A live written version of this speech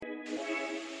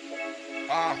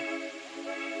Uh,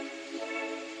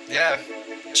 yeah,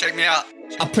 check me out.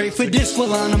 I pray for this one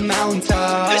on the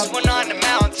mountaintop. This one on the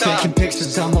mountaintop. Taking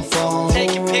pictures on my phone.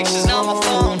 Taking pictures on my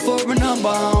phone. For a number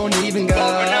I don't even got.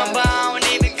 For a number I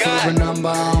don't even got. For a number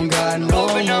I don't got no more.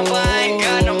 For a number I ain't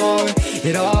got no more.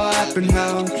 It all happened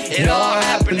how. It all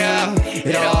happened how.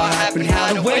 It all happened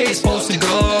how the way it's supposed to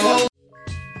go.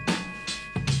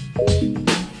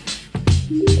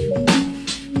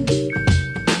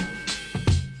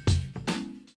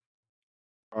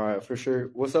 All right, for sure.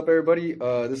 What's up, everybody?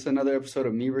 This is another episode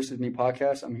of Me versus Me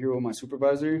podcast. I'm here with my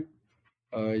supervisor.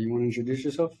 You want to introduce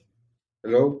yourself?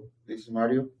 Hello, this is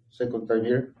Mario. Second time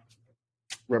here.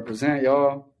 Represent,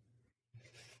 y'all.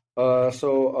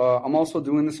 So I'm also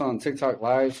doing this on TikTok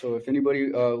Live. So if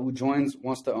anybody who joins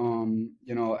wants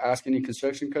to, ask any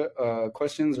construction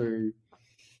questions or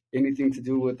anything to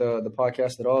do with the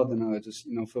podcast at all, then just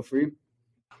feel free.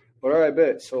 But all right,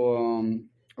 bet. So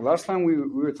last time we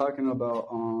were talking about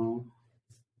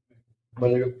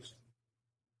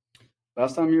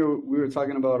last time we were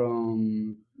talking about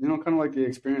kind of like the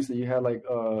experience that you had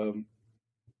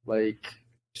like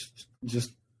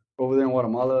just over there in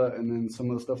Guatemala and then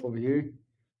some of the stuff over here.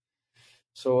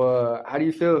 So how do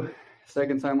you feel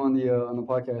second time on the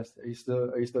podcast? Are you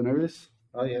still nervous?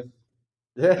 Oh yes.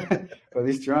 Yeah. Or at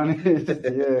least you're on it.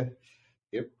 Yeah.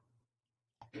 Yep.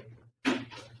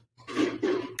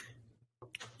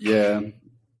 Yeah.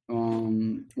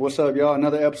 What's up, y'all?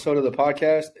 Another episode of the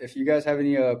podcast. If you guys have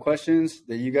any questions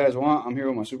that you guys want, I'm here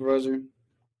with my supervisor.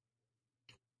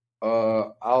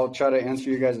 I'll try to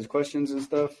answer you guys' questions and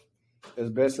stuff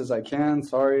as best as I can.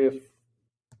 Sorry if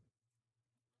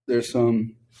there's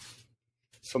some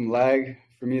lag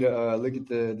for me to look at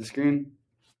the screen.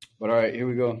 But all right, here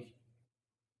we go.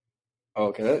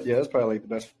 Okay, that's probably like the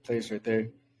best place right there.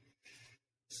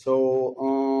 So,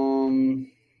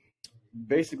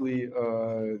 basically,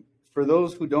 for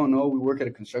those who don't know, we work at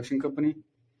a construction company,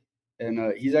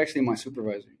 and he's actually my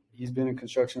supervisor. He's been in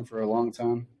construction for a long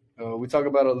time. We talk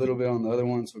about it a little bit on the other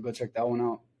one, so go check that one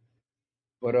out.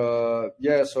 But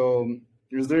yeah, so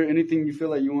is there anything you feel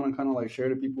like you want to kind of like share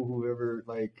to people who ever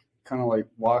like kind of like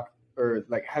walk or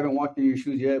like haven't walked in your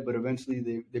shoes yet, but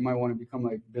eventually they might want to become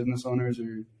like business owners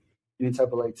or any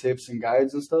type of like tips and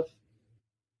guides and stuff?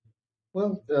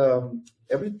 Well,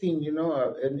 everything in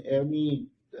any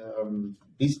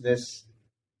business,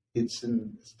 it's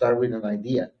start with an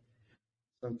idea.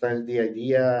 Sometimes the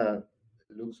idea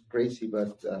looks crazy,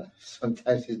 but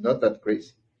sometimes it's not that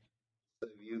crazy. So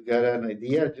if you got an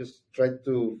idea, just try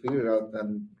to figure it out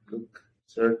and look,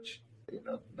 search.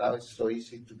 Now it's so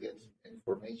easy to get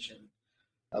information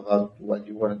about what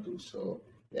you want to do. So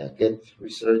yeah, get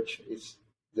research. It's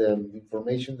the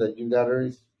information that you gather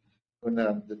is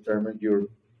gonna determine your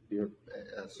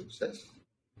success.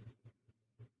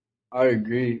 I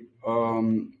agree.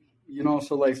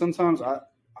 So like sometimes I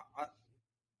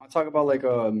talk about like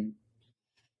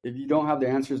if you don't have the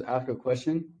answers, ask a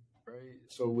question, right?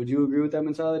 So would you agree with that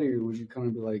mentality, or would you kind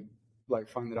of be like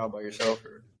find it out by yourself,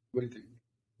 or what do you think?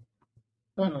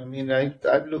 No. I mean, I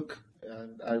look,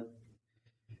 and I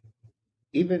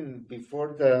even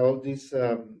before all this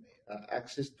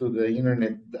access to the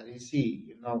internet that you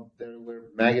see, there were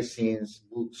magazines,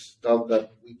 books, stuff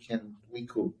that we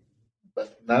could,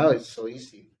 but now it's so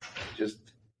easy,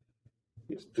 just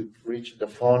to reach the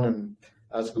phone and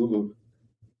ask Google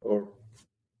or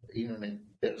internet.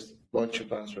 There's a bunch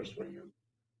of answers for you.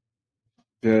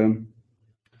 Yeah.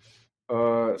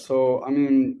 So I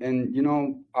mean, and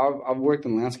I've worked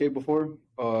in landscape before.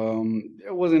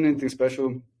 It wasn't anything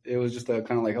special. It was just kind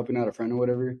of like helping out a friend or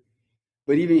whatever.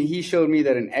 But even he showed me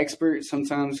that an expert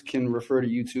sometimes can refer to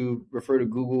YouTube, refer to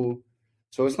Google.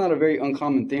 So it's not a very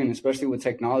uncommon thing, especially with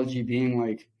technology being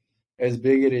like as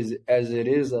big as it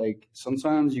is. Like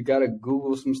sometimes you gotta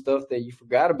Google some stuff that you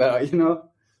forgot about.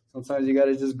 Sometimes you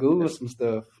gotta just Google some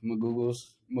stuff. MacGyver,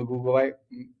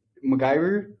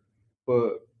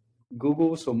 but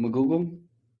Google. So Magoogle.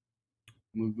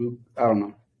 I don't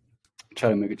know. I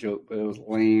tried to make a joke, but it was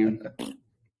lame.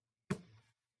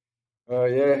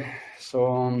 Yeah.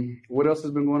 So, what else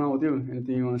has been going on with you?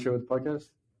 Anything you want to share with the podcast?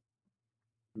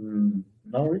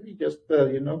 Not really. Just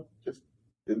just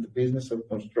in the business of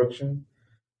construction.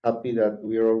 Happy that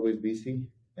we are always busy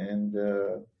and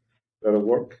a lot of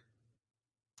work.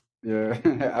 Yeah,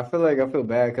 I feel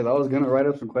bad because I was gonna write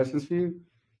up some questions for you,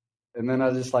 and then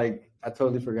I just I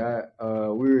totally forgot.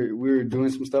 We were doing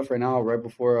some stuff right now, right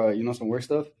before some work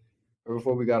stuff, or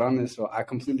before we got on this, so I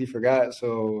completely forgot.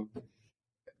 So.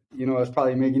 It's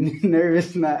probably making you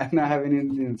nervous not having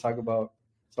anything to talk about.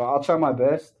 So I'll try my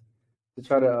best to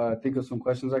try to think of some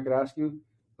questions I could ask you.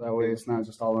 That way it's not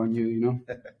just all on you,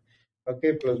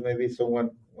 Okay, plus maybe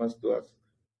someone wants to ask.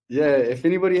 Yeah, if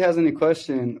anybody has any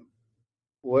question,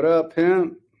 what up,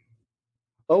 pimp?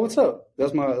 Oh, what's up?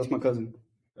 That's my cousin.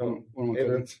 Oh, One of my hey,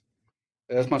 man. cousins.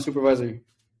 That's my supervisor.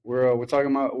 We're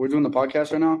talking about we're doing the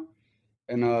podcast right now,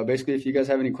 and basically, if you guys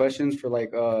have any questions for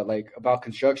like about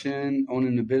construction,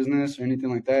 owning a business, or anything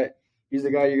like that, he's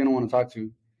the guy you're gonna want to talk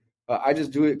to. I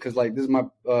just do it because like this is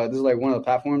like one of the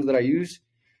platforms that I use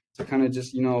to kind of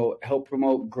just help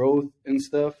promote growth and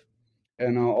stuff,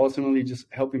 and ultimately just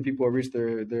helping people reach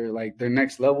their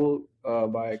next level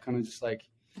by kind of just like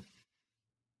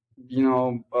you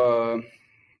know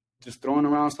just throwing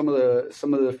around some of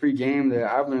the free game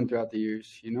that I've learned throughout the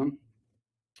years.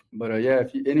 But yeah,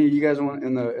 if any of you guys want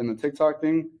in the TikTok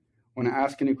thing want to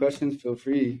ask any questions, feel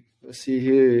free. Let's see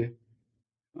here.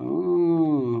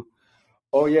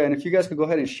 Oh yeah, and if you guys could go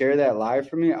ahead and share that live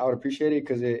for me, I would appreciate it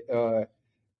because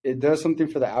it does something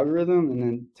for the algorithm, and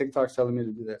then TikTok's telling me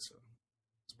to do that. So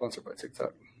sponsored by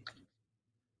TikTok.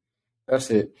 That's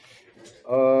it.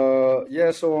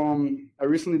 Yeah. So I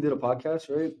recently did a podcast,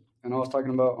 right? And I was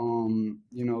talking about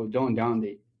don't down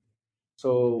date.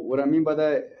 So what I mean by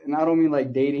that, and I don't mean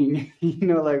like dating,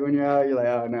 like when you're out, you're like,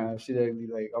 oh no, she ugly,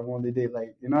 like I'm on the date,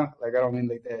 like like I don't mean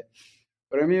like that.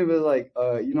 But I mean, but like,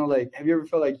 like, have you ever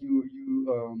felt like you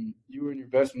were in your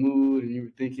best mood and you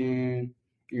were thinking,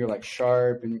 you're like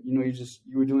sharp, and you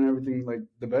were doing everything like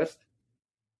the best.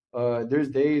 There's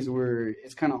days where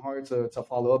it's kind of hard to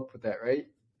follow up with that, right?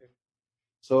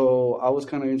 So I was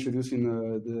kind of introducing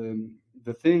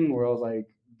the thing where I was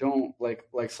like, don't like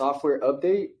software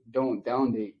update, don't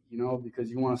down date, because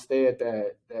you want to stay at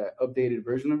that updated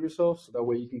version of yourself, so that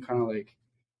way you can kind of like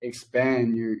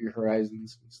expand your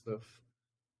horizons and stuff.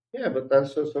 Yeah, but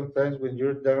also sometimes when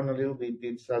you're down a little bit,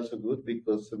 it's also good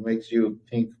because it makes you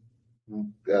think,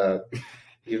 uh,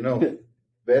 you know,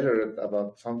 better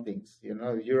about some things.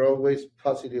 You're always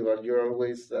positive and you're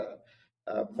always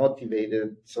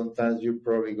motivated. Sometimes you're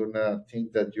probably gonna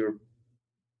think that you're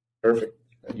perfect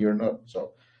and you're not.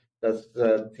 So that's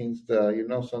things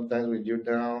that sometimes when you're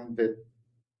down, that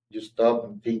you stop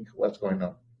and think what's going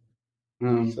on.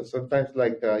 So sometimes,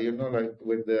 like like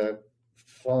when the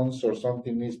phones or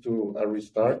something needs to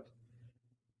restart,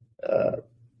 uh,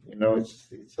 it's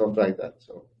something like that.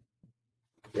 So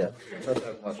yeah, not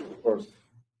that much, of course.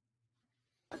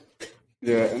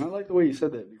 Yeah, and I like the way you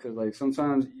said that because like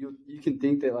sometimes you can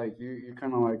think that like you're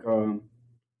kind of like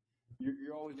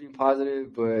you're always being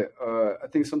positive, but I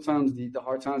think sometimes the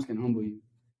hard times can humble you,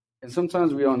 and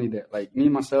sometimes we all need that. Like me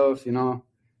myself,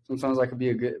 sometimes I could be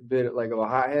a good bit like of a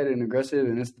hothead and aggressive,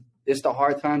 and it's the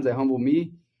hard times that humble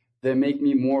me, that make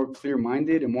me more clear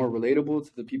minded and more relatable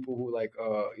to the people who like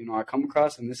I come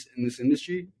across in this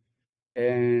industry,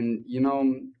 and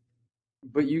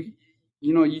but you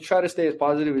try to stay as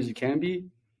positive as you can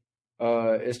be.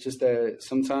 It's just that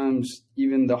sometimes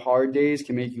even the hard days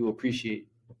can make you appreciate,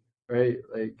 right?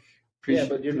 Like Yeah,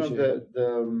 but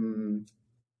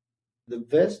the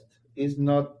best is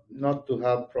not to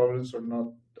have problems or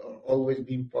not always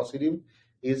being positive.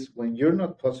 Is when you're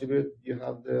not positive, you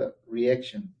have the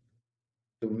reaction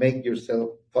to make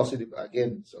yourself positive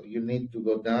again. So you need to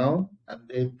go down and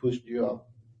then push you up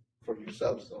for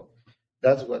yourself. So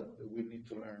that's what we need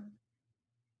to learn.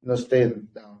 Not staying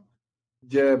down.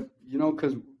 Yeah,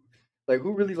 because like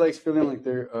who really likes feeling like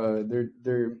they're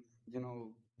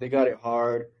they got it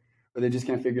hard or they just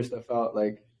can't figure stuff out.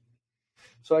 Like,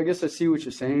 so I guess I see what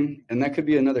you're saying, and that could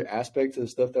be another aspect to the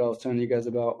stuff that I was telling you guys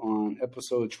about on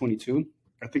episode 22,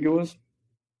 I think it was,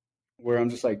 where I'm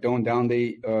just like don't down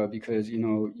date because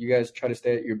you guys try to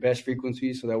stay at your best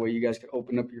frequency so that way you guys can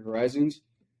open up your horizons.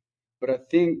 But I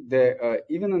think that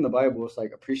even in the Bible, it's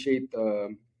like appreciate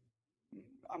the.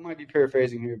 I might be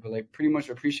paraphrasing here, but like pretty much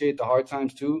appreciate the hard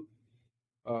times too,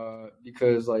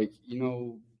 because like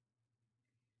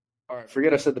all right,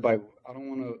 forget I said the Bible. I don't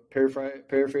want to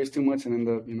paraphrase too much and end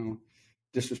up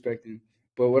disrespecting.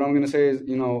 But what I'm gonna say is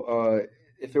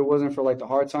if it wasn't for like the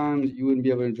hard times, you wouldn't be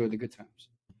able to enjoy the good times,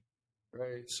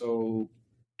 right? So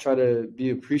try to be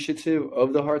appreciative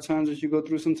of the hard times that you go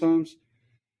through sometimes,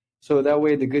 so that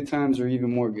way the good times are even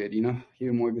more good, even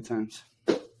more good times.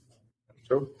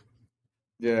 True.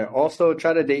 Yeah. Also,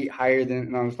 try to date higher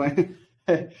than. No, I was playing.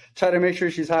 Try to make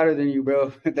sure she's hotter than you,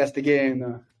 bro. That's the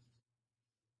game.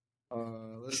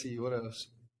 Let's see what else.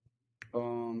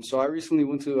 So I recently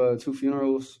went to 2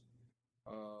 funerals.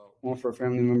 One for a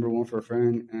family member, one for a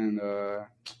friend, and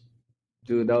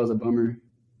dude, that was a bummer.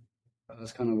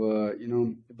 That's kind of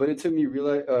but it took me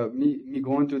me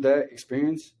going through that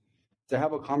experience to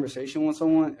have a conversation with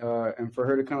someone, and for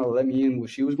her to kind of let me in what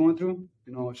she was going through.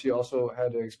 She also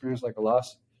had to experience like a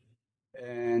loss,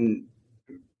 and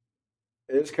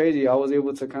it's crazy. I was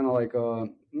able to kind of like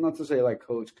not to say like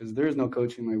coach because there's no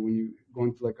coaching like when you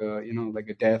going through like a like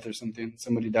a death or something,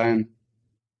 somebody dying.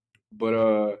 But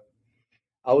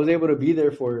I was able to be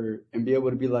there for her and be able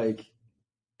to be like,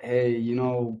 hey,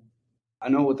 I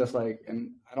know what that's like,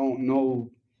 and I don't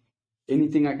know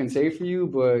anything I can say for you,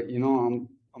 but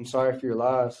I'm sorry for your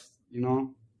loss.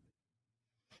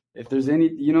 If there's any,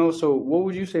 so what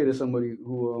would you say to somebody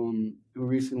who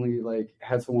recently like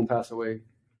had someone pass away?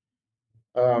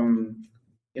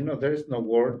 There is no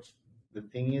words. The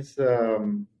thing is, there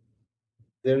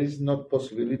is not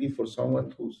possibility for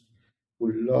someone who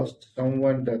lost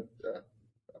someone that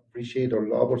appreciate or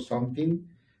love or something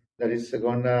that is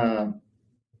gonna.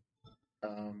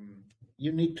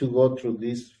 You need to go through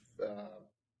these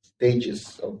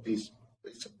stages of this.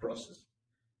 It's a process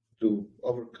to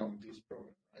overcome this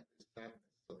problem. Right?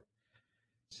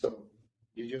 So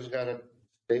you just gotta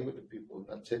stay with the people.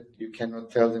 That's it. You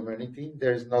cannot tell them anything.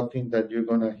 There's nothing that you're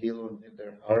gonna heal in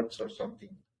their hearts or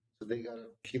something. So they gotta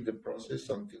keep the process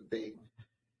until they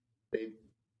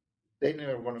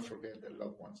never want to forget their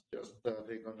loved ones. Just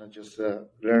they're gonna just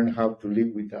learn how to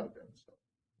live without them. So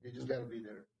you just gotta be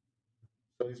there.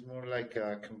 So it's more like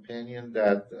a companion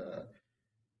that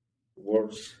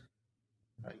works,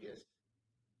 I guess.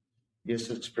 Just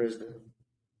express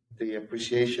the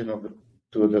appreciation of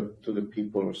to the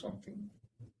people or something.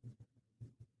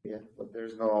 Yeah, but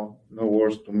there's no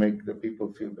words to make the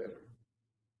people feel better.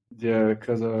 Yeah,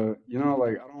 because like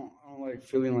I don't like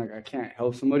feeling like I can't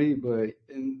help somebody, but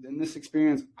in this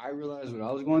experience, I realized what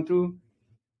I was going through,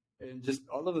 and just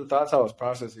all of the thoughts I was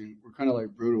processing were kind of like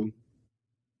brutal,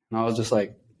 and I was just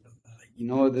like,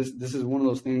 this is one of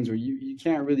those things where you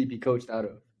can't really be coached out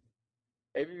of.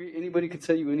 Anybody could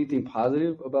tell you anything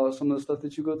positive about some of the stuff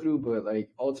that you go through, but like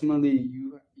ultimately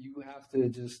you have to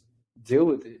just deal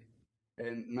with it.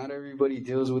 And not everybody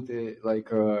deals with it like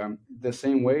the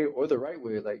same way or the right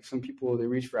way. Like some people, they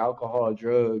reach for alcohol,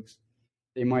 drugs.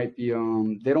 They might be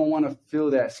they don't want to feel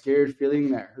that scared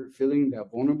feeling, that hurt feeling,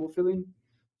 that vulnerable feeling.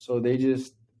 So they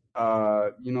just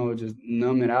just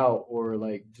numb it out or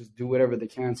like just do whatever they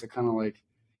can to kind of like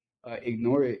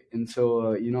ignore it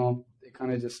until it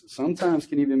kind of just sometimes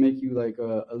can even make you like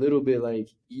a little bit like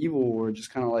evil or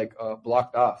just kind of like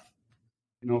blocked off,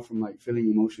 from like feeling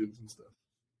emotions and stuff.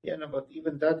 Yeah, no, but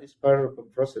even that is part of the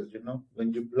process,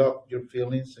 when you block your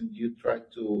feelings and you try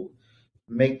to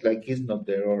make like it's not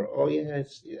there or, oh,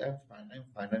 yes, I'm fine.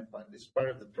 It's part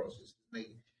of the process.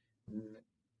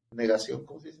 Negación,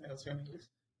 ¿cómo se dice negación en inglés?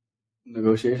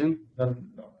 Negotiation? No,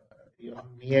 yo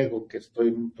niego que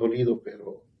estoy dolido,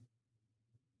 pero...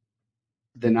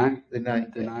 Denial.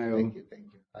 Thank you.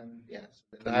 Yes,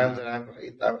 denial that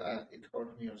it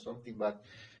hurt me or something, but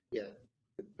yeah,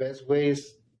 the best way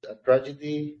is a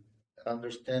tragedy,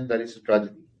 understand that it's a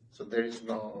tragedy. So there is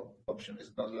no option.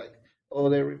 It's not like, oh,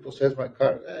 they repossessed my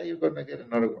car. You're going to get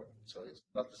another one. So it's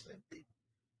not the same thing.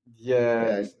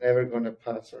 Yeah. It's never going to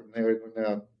pass or never going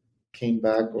to came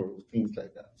back or things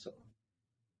like that. So.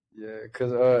 Yeah,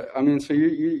 because so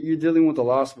you're dealing with the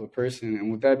loss of a person,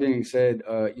 and with that being said,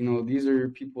 these are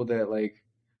people that like,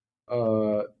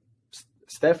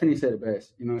 Stephanie said it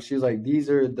best. She's like, these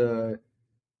are the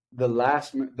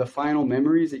final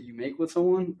memories that you make with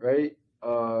someone, right?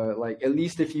 Like at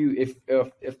least if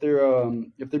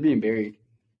they're being buried,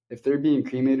 if they're being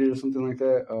cremated or something like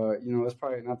that, it's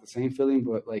probably not the same feeling,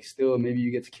 but like still maybe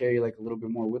you get to carry like a little bit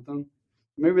more with them.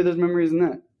 Maybe there's memories in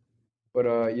that. But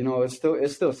it's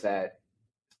still sad.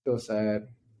 Still sad.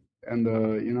 And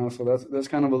so that's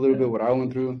kind of a little bit what I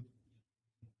went through.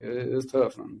 It's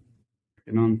tough, man.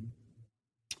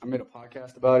 I made a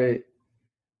podcast about it.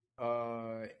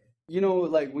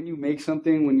 Like when you make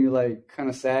something, when you're like kind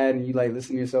of sad and you like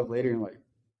listen to yourself later and like,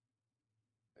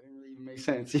 that didn't really even make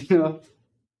sense,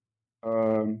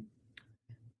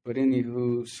 But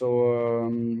anywho,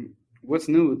 so what's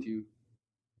new with you?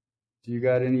 Do you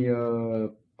got any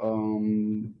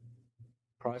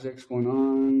projects going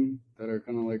on that are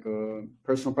kind of like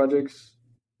personal projects?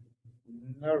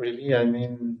 Not really. I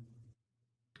mean,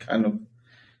 kind of.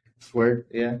 Swear?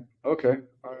 Yeah. Okay.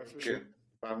 All right, for sure.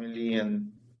 Family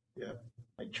and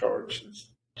my church.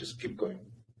 Just keep going.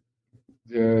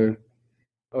 Yeah.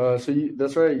 So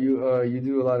that's right. You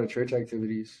do a lot of church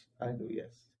activities. I do,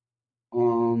 yes.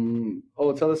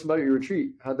 Tell us about your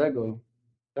retreat. How'd that go?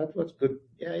 That was good.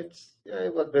 Yeah,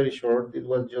 it was very short. It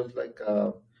was just like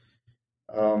a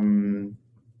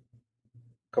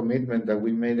commitment that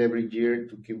we made every year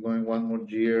to keep going one more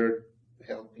year,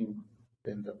 helping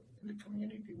in the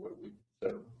community where we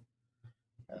serve.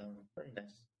 Very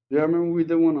nice. Yeah, I remember we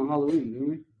did one on Halloween, didn't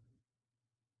we?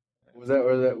 Was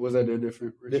that a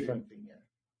different retreat? Different thing, yeah.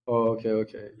 Oh,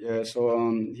 okay. Yeah,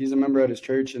 so he's a member at his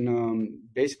church, and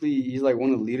basically he's like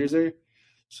one of the leaders there.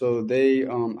 So they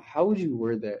how would you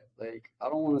word that? Like, I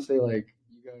don't want to say like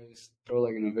you guys throw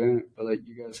like an event, but like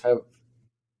you guys have,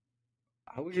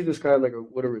 how would you describe like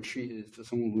what a retreat is to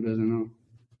someone who doesn't know?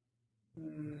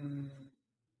 Mm,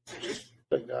 just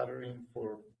a gathering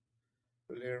for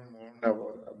to learn more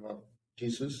about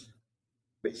Jesus,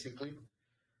 basically.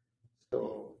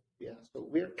 So yeah, so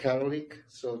we're Catholic.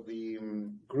 So the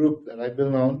group that I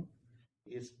belong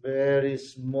is very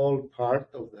small part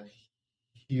of the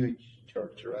huge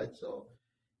church, right? So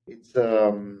it's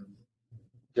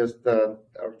just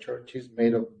our church is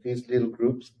made of these little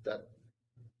groups that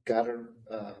gather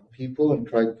people and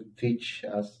try to teach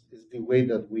us is the way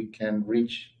that we can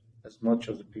reach as much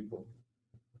of the people.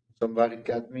 Somebody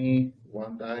got me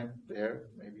one time there,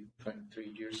 maybe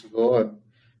 23 years ago, and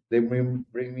they bring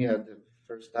me at the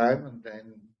first time, and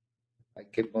then I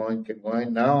kept going, kept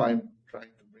going. Now I'm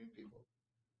trying to bring people.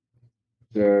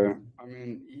 Yeah, I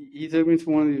mean, he took me to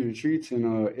one of these retreats,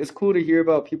 and it's cool to hear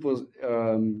about people's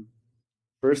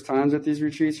first times at these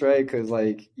retreats, right? Because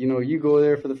like you go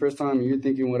there for the first time, and you're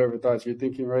thinking whatever thoughts you're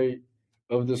thinking, right,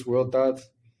 of this world thoughts,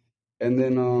 and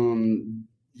then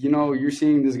you're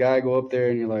seeing this guy go up there,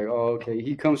 and you're like, oh, okay,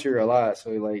 he comes here a lot,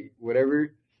 so like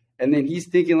whatever, and then he's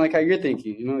thinking like how you're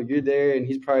thinking, you're there, and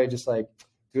he's probably just like,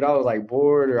 dude, I was like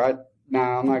bored, or I'm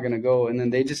not gonna go, and then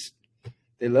they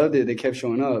loved it. They kept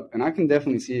showing up, and I can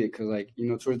definitely see it because, like,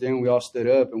 towards the end, we all stood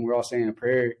up and we're all saying a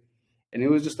prayer, and it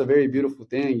was just a very beautiful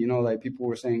thing. Like people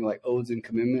were saying like oaths and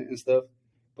commitment and stuff.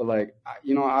 But like, I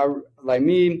like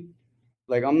me,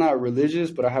 like I'm not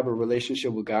religious, but I have a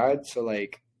relationship with God, so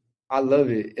like I love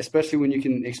it, especially when you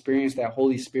can experience that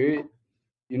Holy Spirit.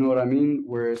 You know what I mean?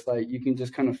 Where it's like you can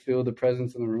just kind of feel the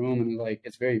presence in the room, and like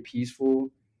it's very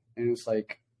peaceful, and it's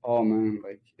like, oh man,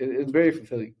 like it's very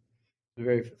fulfilling. It's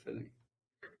very fulfilling.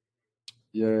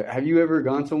 Yeah. Have you ever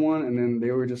gone to one and then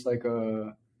they were just like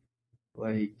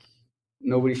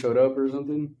nobody showed up or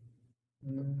something?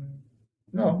 Mm,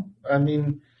 no, I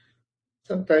mean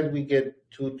sometimes we get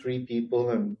two, three people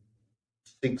and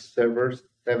six servers,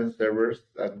 seven servers,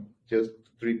 and just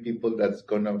three people that's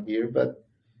gonna hear. But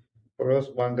for us,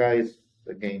 one guy is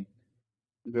the game.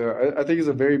 Yeah, I think it's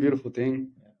a very beautiful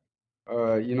thing.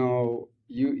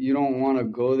 You don't want to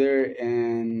go there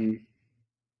and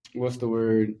what's the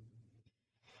word?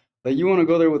 Like you want to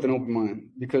go there with an open mind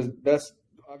because that's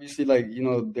obviously like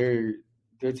they're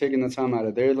taking the time out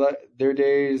of their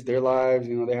days, their lives.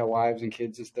 They have wives and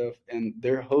kids and stuff, and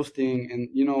they're hosting. And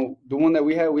the one that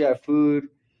we had food,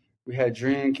 we had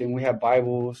drink, and we had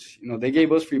Bibles. They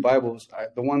gave us free Bibles.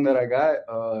 The one that I got,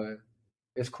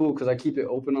 it's cool because I keep it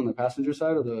open on the passenger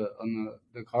side of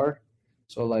the car.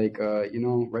 So like right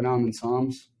now I'm in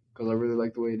Psalms because I really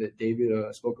like the way that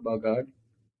David spoke about God.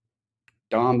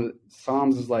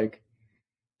 Psalms is like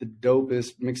the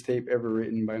dopest mixtape ever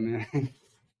written by man.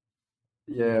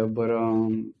 Yeah, but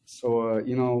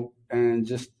and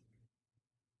just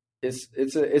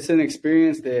it's an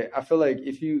experience that I feel like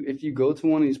if you go to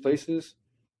one of these places,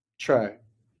 try.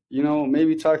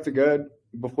 Maybe talk to God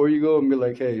before you go and be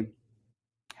like, hey,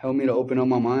 help me to open up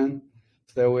my mind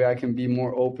so that way I can be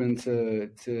more open to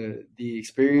the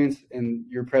experience and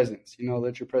your presence.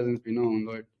 Let your presence be known,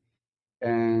 Lord.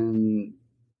 And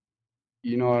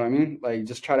you know what I mean? Like,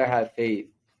 just try to have faith.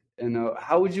 And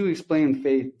how would you explain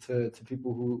faith to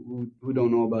people who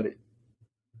don't know about it?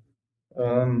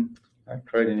 I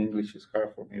tried in English; it's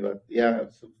hard for me, but yeah.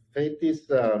 So faith is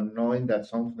knowing that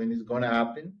something is going to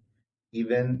happen,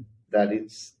 even that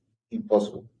it's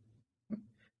impossible.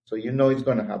 So it's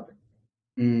going to happen.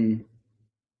 Mm,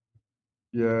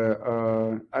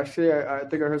 yeah. Actually, I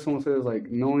think I heard someone say it's like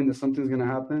knowing that something's gonna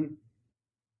happen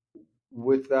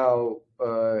without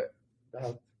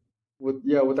That-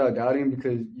 without doubting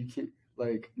because you can't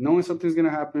like knowing something's gonna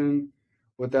happen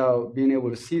without being able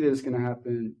to see that it's gonna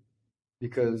happen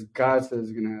because God says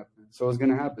it's gonna happen. So it's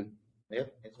gonna happen. Yeah,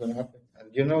 it's going to happen.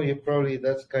 And you probably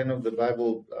that's kind of the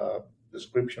Bible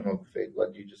description of faith.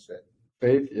 What you just said.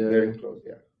 Faith, yeah. Very close.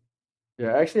 Yeah.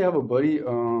 Yeah, I actually have a buddy,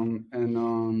 and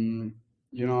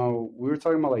we were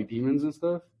talking about like demons and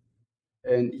stuff,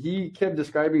 and he kept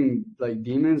describing like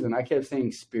demons, and I kept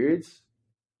saying spirits,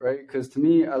 right? Because to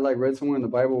me, I like read somewhere in the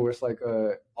Bible where it's like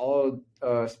all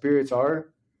spirits are.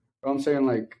 But I'm saying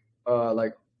like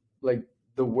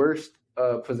the worst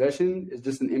possession is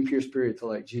just an impure spirit to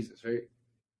like Jesus, right?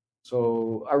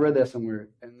 So I read that somewhere,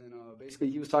 and then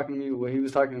basically he was talking to me what he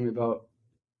was talking to me about,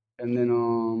 and then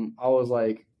I was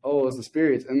like, oh, it's the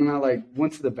spirits, and then I like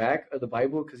went to the back of the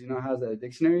Bible because it has that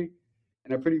dictionary,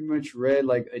 and I pretty much read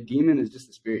like a demon is just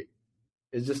a spirit.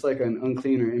 It's just like an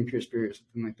unclean or impure spirit,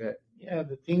 something like that. Yeah,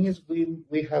 the thing is,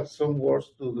 we have some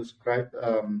words to describe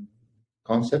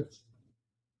concepts.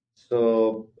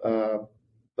 So,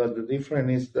 but the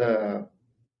difference is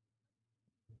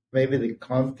maybe the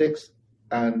context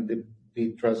and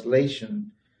the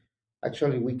translation.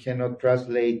 Actually, we cannot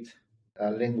translate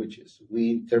languages.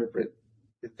 We interpret.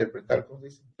 Interpretar, ¿cómo se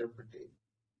dice? Interpret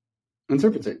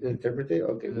it. Interpret.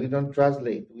 Okay, Yeah. we don't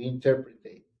translate. We interpret.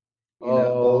 In an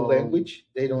old language,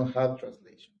 they don't have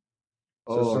translation.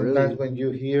 So sometimes really? when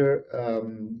you hear,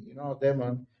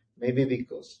 demon, maybe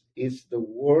because it's the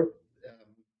word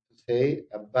to say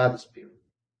a bad spirit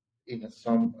in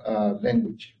some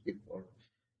language before.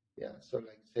 Yeah, so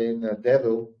like saying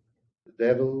devil, the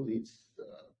devil is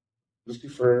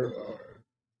Lucifer, or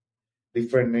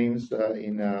different names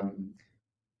in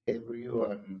Hebrew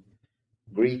and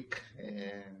Greek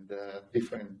and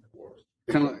different words.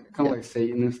 Kind of like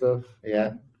Satan and stuff.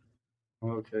 Yeah.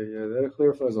 Okay, yeah, that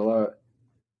clarifies a lot.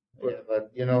 Yeah,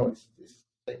 but it's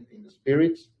same thing. The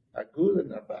spirits are good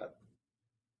and are bad.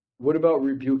 What about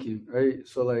rebuking, right?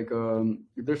 So like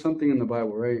there's something in the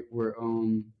Bible, right, where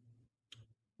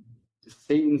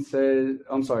Satan says,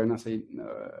 I'm sorry, not Satan,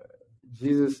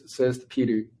 Jesus says to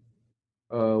Peter,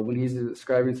 when he's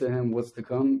describing to him what's to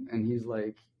come, and he's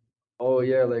like, oh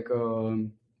yeah, like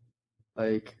I'm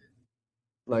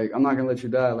not gonna let you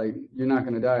die, like you're not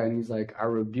gonna die, and he's like, I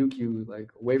rebuke you,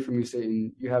 like away from me,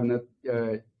 Satan, you have not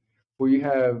where you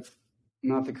have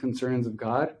not the concerns of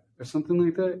God, or something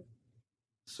like that.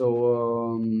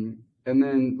 So and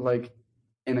then like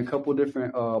in a couple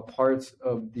different parts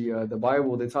of the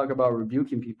Bible, they talk about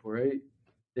rebuking people, right?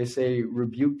 They say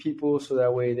rebuke people so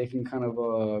that way they can kind of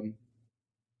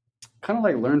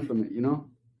like learn from it,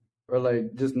 or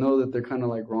like just know that they're kind of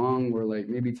like wrong, or like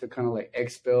maybe to kind of like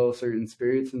expel certain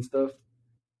spirits and stuff.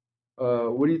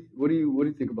 What do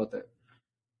you think about that?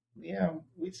 Yeah,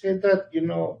 we said that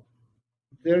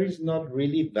there is not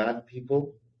really bad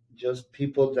people, just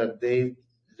people that they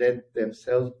let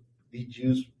themselves be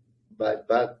used by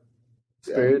bad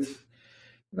Spirits.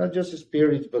 Not just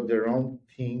spirits, but their own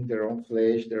thing, their own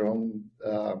flesh, their own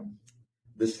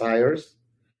desires.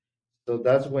 So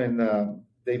that's when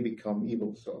they become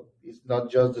evil. So it's not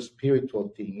just the spiritual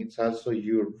thing; it's also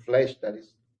your flesh that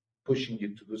is pushing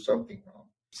you to do something wrong.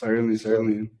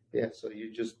 Certainly. Yeah. So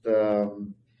you just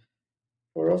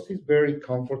for us, it's very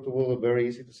comfortable, very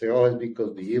easy to say, "Oh, it's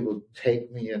because the evil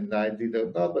take me and I did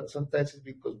it." No, but sometimes it's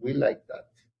because we like that,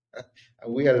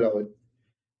 and we allow it.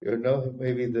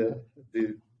 Maybe the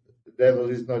devil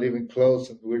is not even close,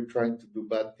 and we're trying to do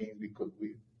bad things because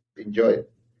we enjoy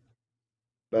it.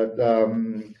 But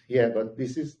but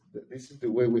this is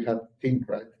the way we have to think,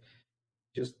 right?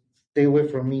 Just stay away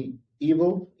from me.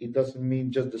 Evil, it doesn't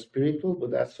mean just the spiritual,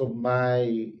 but also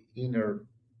my inner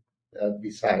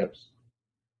desires.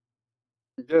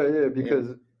 Yeah,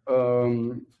 because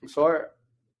so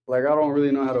I don't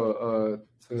really know how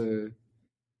to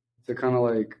kind of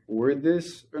like word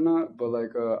this or not, but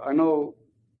like I know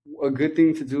a good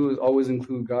thing to do is always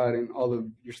include God in all of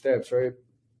your steps, right?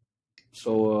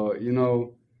 So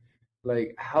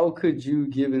like how could you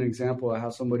give an example of how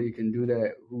somebody can do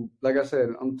that? Who, like I said,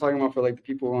 I'm talking about for like the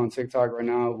people who are on TikTok right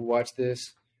now who watch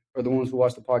this, or the ones who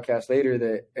watch the podcast later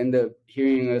that end up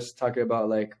hearing us talking about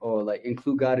like, oh, like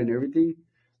include God in everything.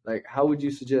 Like, how would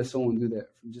you suggest someone do that?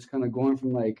 From just kind of going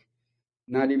from like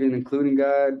not even including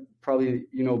God, probably,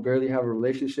 barely have a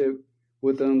relationship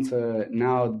with them, to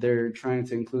now they're trying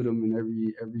to include them in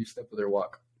every step of their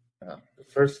walk. The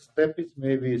first step is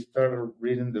maybe start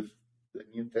reading the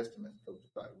New Testament of the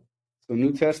Bible. So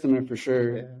New Testament for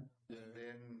sure. Yeah. And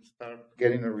then start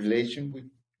getting a relation with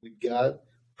God,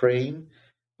 praying.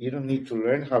 You don't need to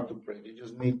learn how to pray. You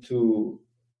just need to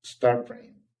start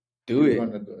praying. You're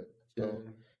going to do it. So,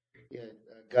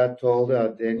 God told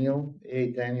Daniel,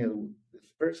 hey, Daniel, the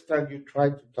first time you try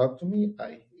to talk to me,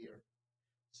 I hear.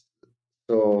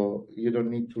 So you don't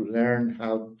need to learn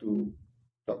how to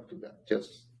talk to God.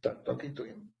 Just start talking to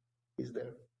him. He's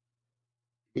there.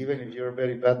 Even if you're a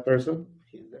very bad person,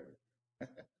 he's there.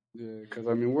 Yeah, because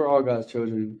we're all God's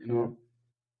children,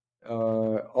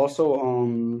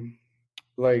 Also,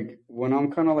 like when I'm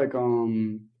kind of like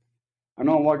I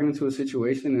know I'm walking into a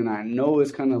situation and I know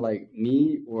it's kind of like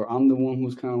me, or I'm the one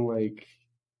who's kind of like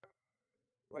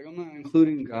I'm not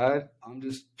including God. I'm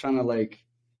just trying to like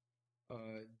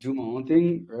do my own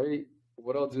thing, right?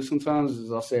 What I'll do sometimes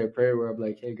is I'll say a prayer where I'm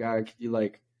like, hey God, could you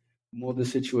like mold the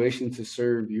situation to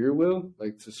serve your will,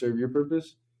 like to serve your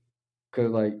purpose?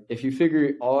 Because like if you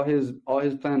figure all his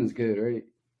plan is good, right?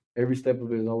 Every step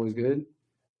of it is always good.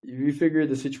 If you figure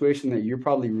the situation that you're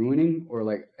probably ruining, or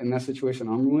like in that situation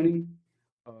I'm ruining,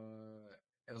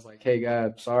 It was like, hey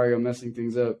God, sorry I'm messing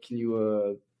things up. Can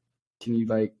you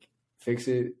like fix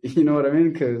it? You know what I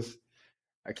mean? Because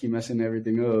I keep messing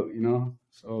everything up, you know?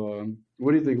 So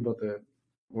what do you think about that?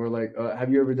 Or like,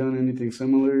 have you ever done anything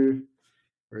similar?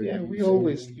 Or Yeah, did you we say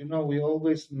always, anything? we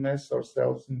always mess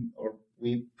ourselves in, or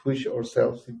we push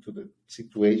ourselves into the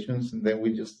situations, and then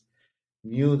we just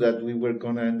knew that we were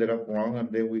gonna end up wrong, and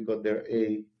then we got there.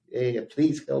 Hey,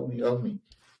 please help me.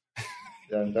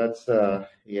 And that's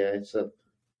yeah, it's a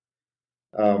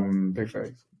Big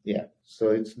facts. yeah, so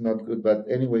it's not good. But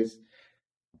anyways,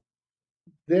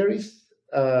 there is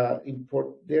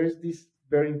there is this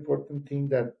very important thing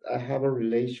that I have a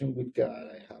relation with God.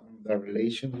 I have a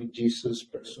relation with Jesus,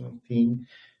 personal thing,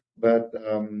 but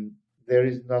there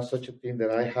is not such a thing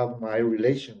that I have my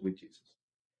relation with Jesus.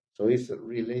 So it's a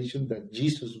relation that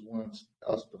Jesus wants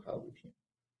us to have with Him,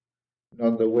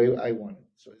 not the way I want it.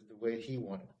 So it's the way He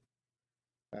wanted,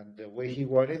 and the way He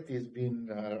wanted is been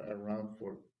around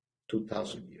for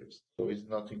 2,000 years. So it's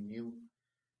nothing new.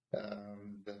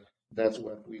 Um, the, that's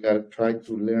what we got to try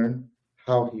to learn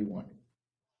how He wanted,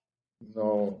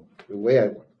 no the way I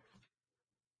want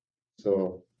it.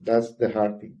 So that's the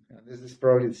hard thing, and this is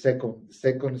probably the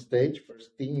second stage.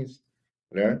 First thing is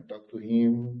learn, talk to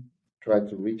Him, try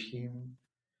to reach Him,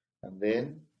 and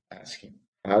then ask Him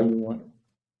how you want it.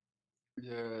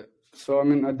 Yeah. So I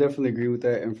mean, I definitely agree with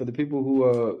that. And for the people who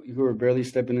are barely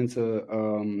stepping into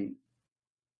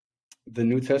the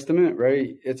New Testament,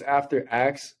 right? It's after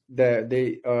Acts that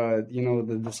they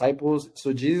the disciples.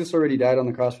 So Jesus already died on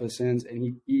the cross for the sins,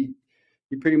 and he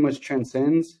pretty much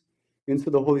transcends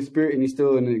into the Holy Spirit, and he's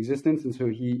still in existence, and so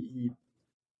he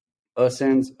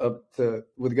ascends up to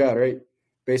with God, right?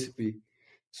 Basically.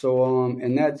 So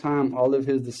in that time, all of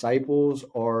his disciples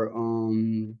are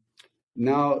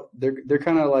now they're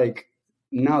kind of like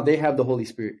now they have the Holy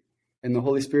Spirit, and the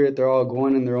Holy Spirit they're all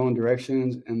going in their own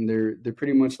directions, and they're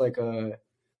pretty much like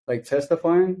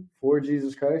testifying for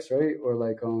Jesus Christ, right? Or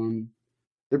like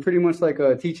they're pretty much like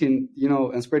teaching,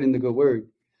 and spreading the good word.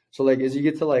 So like as you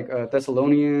get to like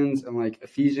Thessalonians and like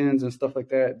Ephesians and stuff like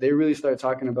that, they really start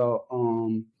talking about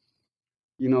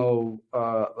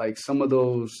like some of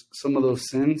those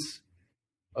sins,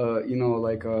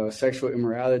 like sexual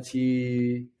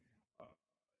immorality,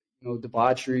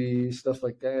 debauchery, stuff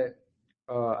like that.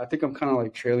 I think I'm kind of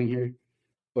like trailing here,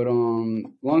 but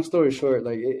long story short,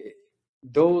 like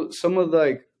those some of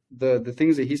like the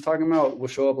things that he's talking about will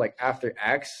show up like after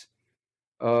Acts,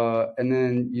 and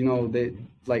then they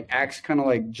like Acts kind of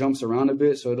like jumps around a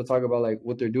bit, so it'll talk about like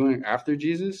what they're doing after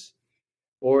Jesus,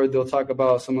 or they'll talk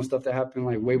about some of the stuff that happened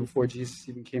like way before Jesus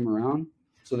even came around.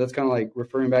 So that's kind of like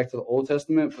referring back to the Old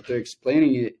Testament, but they're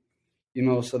explaining it,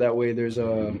 so that way there's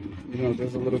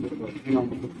there's a little bit of a.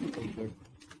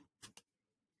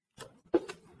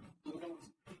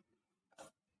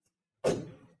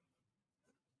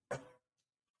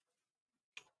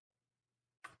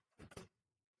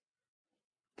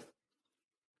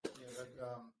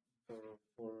 Yeah,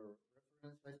 for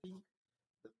reference, I think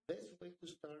the best way to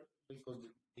start, because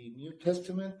the New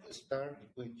Testament starts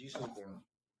when Jesus born.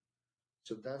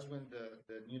 So that's when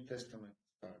the New Testament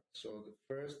starts. So the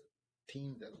first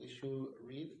thing that we should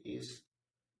read is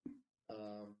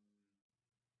um,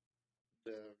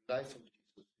 the life of Jesus,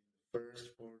 the first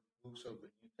four books of the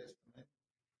New Testament,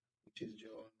 which is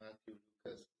John, Matthew,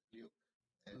 Lucas, Luke,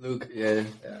 and, Luke, yeah.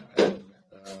 and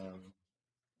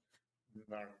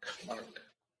Mark.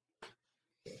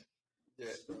 Yeah.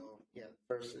 So yeah,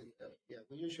 first,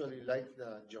 we usually like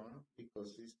John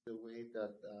because it's the way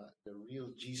that the real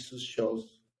Jesus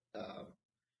shows,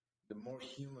 the more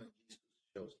human Jesus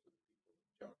shows to people.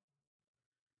 John.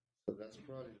 So that's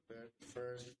probably the very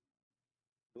first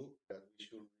book that we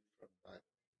should read from the Bible.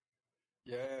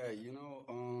 Yeah,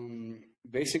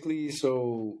 basically,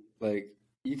 so like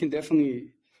you can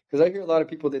definitely, because I hear a lot of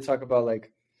people they talk about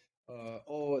like,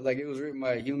 like it was written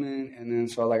by a human, and then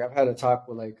so like I've had a talk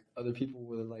with like other people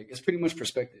with like it's pretty much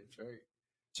perspective, right?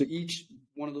 So each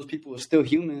one of those people is still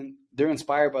human. They're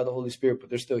inspired by the Holy Spirit, but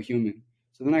they're still human.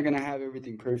 So they're not gonna have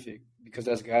everything perfect because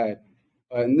that's God.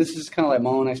 And this is kind of like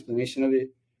my own explanation of it,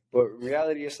 but in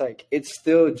reality, it's like it's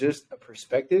still just a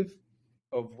perspective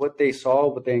of what they saw,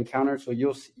 what they encountered. So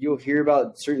you'll hear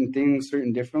about certain things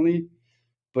certain differently.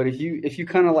 But if you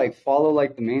kind of like follow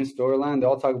like the main storyline, they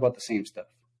all talk about the same stuff,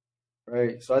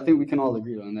 right? So I think we can all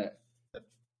agree on that.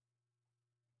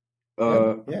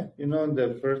 In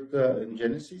the first in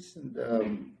Genesis, and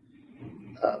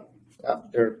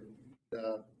after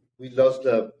we lost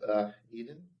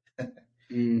Eden,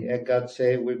 yeah, God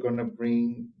said we're gonna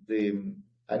bring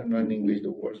I don't know in English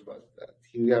the words, but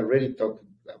He already talked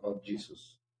about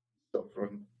Jesus. So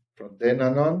from then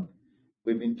on,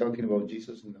 We've been talking about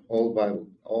Jesus in the whole Bible,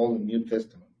 all the New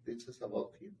Testament. This is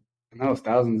about him. And that was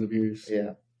thousands of years.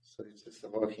 Yeah, so it's just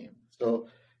about him. So,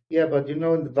 yeah, but in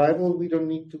the Bible, we don't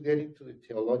need to get into the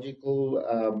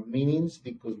theological meanings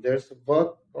because there's a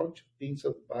bunch of things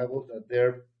of the Bible that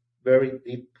they're very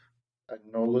deep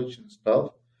knowledge and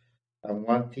stuff. And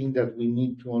one thing that we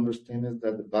need to understand is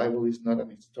that the Bible is not an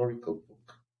historical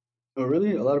book. Oh,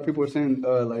 really? A lot of people are saying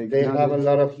like They have a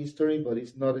lot of history, but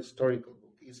it's not a historical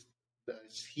book. It's the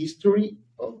history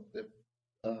of the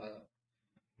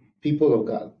people of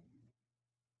God.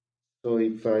 So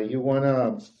if you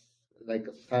wanna, like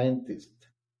a scientist,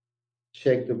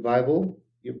 check the Bible,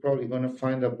 you're probably gonna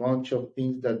find a bunch of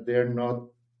things that they're not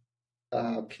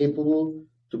capable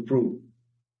to prove.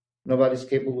 Nobody's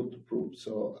capable to prove.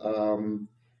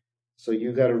 So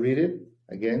you gotta read it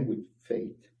again with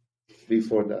faith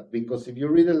before that, because if you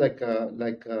read it like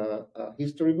a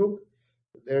history book,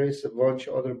 there is a bunch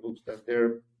of other books that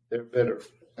they're better.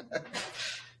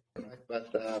 Right?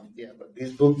 But but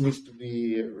this book needs to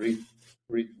be read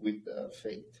with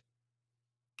faith.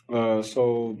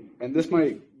 So, and this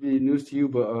might be news to you,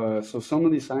 but so some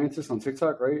of these scientists on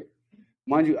TikTok, right?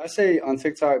 Mind you, I say on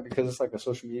TikTok because it's like a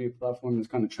social media platform that's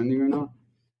kind of trending right now.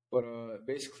 But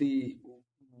basically,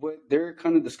 what they're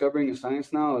kind of discovering in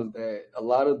science now is that a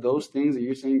lot of those things that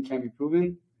you're saying can't be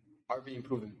proven are being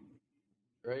proven,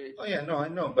 right? Oh yeah, no, I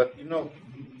know, but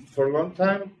for a long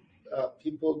time,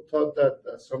 people thought that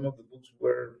some of the books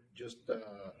were just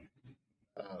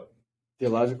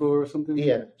Theological or something?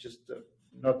 yeah, just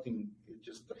nothing,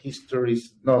 just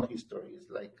histories, not histories,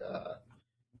 like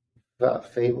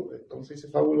fable, ¿cómo se dice?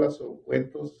 Fábulas o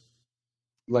cuentos,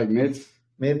 Like myths?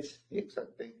 myths.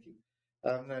 Exactly, thank you.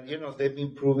 And they've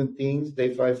been proving things. They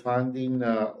by finding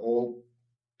old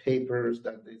papers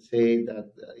that they say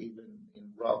that even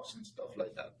in rocks and stuff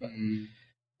like that.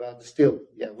 But still,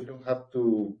 yeah, we don't have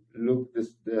to look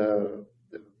the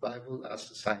Bible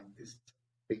as a scientist,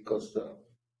 because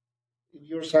if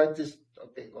you're a scientist,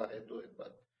 okay, go ahead, do it.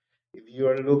 But if you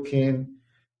are looking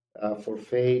for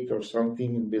faith or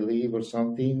something and belief or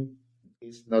something,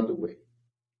 it's not the way.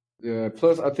 Yeah,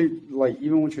 plus I think like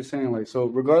even what you're saying, like so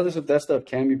regardless if that stuff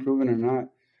can be proven or not,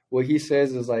 what he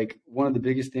says is like one of the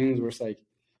biggest things where it's like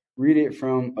read it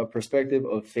from a perspective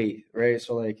of faith, right?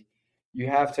 So like you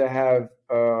have to have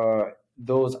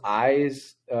those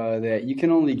eyes that you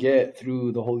can only get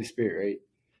through the Holy Spirit, right?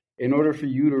 In order for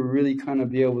you to really kind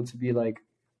of be able to be like,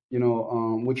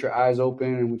 with your eyes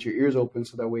open and with your ears open,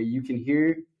 so that way you can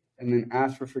hear and then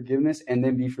ask for forgiveness and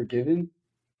then be forgiven.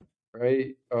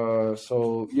 Right.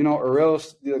 So, or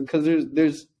else, because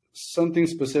there's something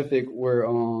specific where,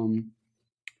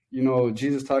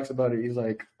 Jesus talks about it. He's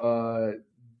like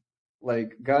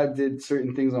God did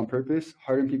certain things on purpose,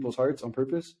 harden people's hearts on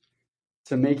purpose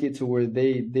to make it to where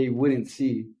they wouldn't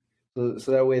see.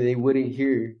 So that way they wouldn't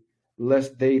hear,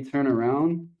 lest they turn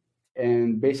around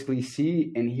and basically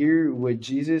see and hear what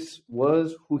Jesus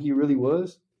was, who he really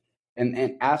was,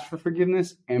 and ask for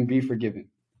forgiveness and be forgiven.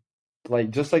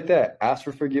 Like just like that, ask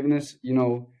for forgiveness,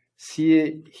 see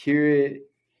it, hear it,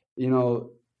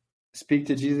 speak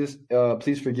to Jesus,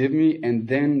 please forgive me, and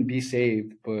then be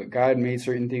saved. But God made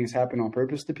certain things happen on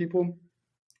purpose to people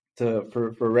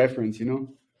for reference,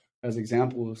 as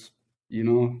examples,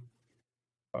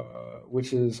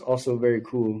 which is also very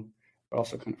cool, but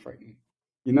also kind of frightening,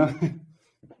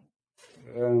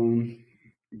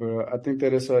 But I think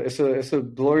that it's a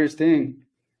glorious thing.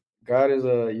 God is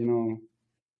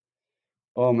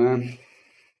oh man,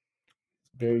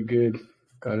 very good.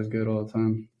 God is good all the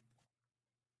time.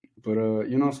 But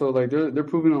so like they're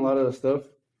proving a lot of the stuff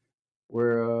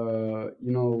where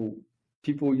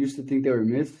people used to think they were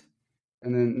myths,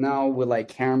 and then now with like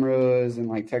cameras and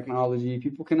like technology,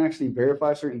 people can actually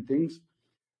verify certain things.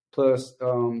 Plus,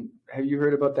 have you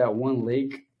heard about that one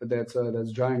lake that's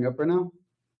drying up right now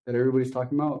that everybody's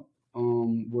talking about?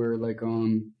 Where like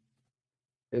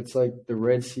it's like the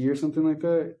Red Sea or something like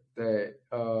that. That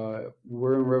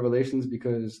we're in Revelations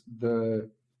because the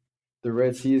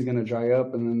Red Sea is going to dry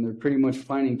up, and then they're pretty much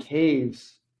finding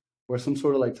caves or some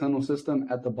sort of like tunnel system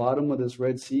at the bottom of this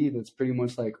Red Sea that's pretty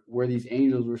much like where these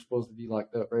angels were supposed to be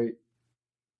locked up, right?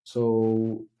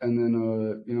 So, and then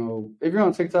if you're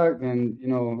on TikTok, then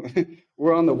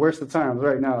we're on the worst of times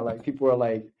right now. Like people are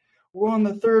like, we're on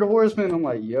the third horseman. I'm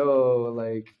like, yo,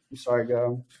 like, I'm sorry,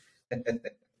 guy.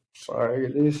 Sorry,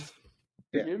 it is.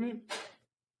 You hear me?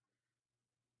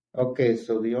 Okay,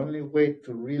 so the only way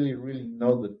to really, really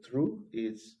know the truth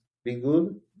is be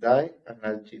good, die, and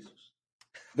ask Jesus.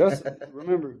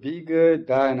 Remember, be good,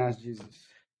 die, and ask Jesus.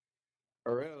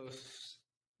 Or else,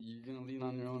 You're gonna lean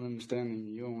on your own understanding.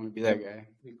 You don't want to be that guy.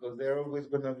 Because there's always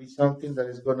going to be something that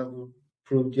is going to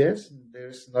prove yes, and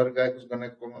there's another guy who's going to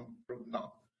come and prove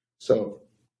no. So,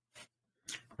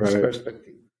 it's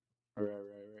perspective. Right.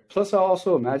 Plus, I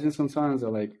also imagine sometimes that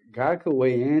like God could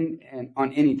weigh in and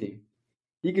on anything.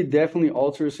 He could definitely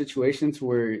alter a situation to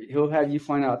where he'll have you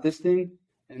find out this thing,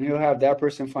 and he'll have that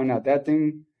person find out that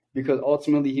thing, because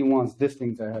ultimately he wants this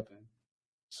thing to happen.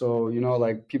 So, you know,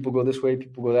 like people go this way,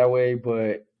 people go that way,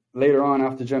 but later on,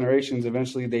 after generations,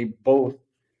 eventually they both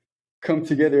come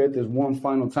together at this one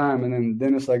final time, and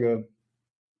then it's like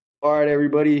all right,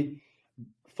 everybody,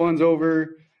 fun's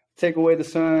over, take away the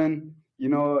sun. You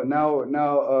know,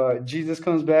 now Jesus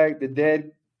comes back, the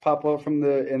dead pop up and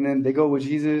then they go with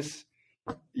Jesus.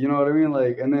 You know what I mean?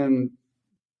 Like, and then,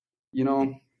 you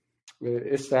know,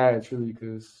 it's sad, truly,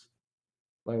 because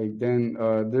like then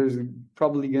there's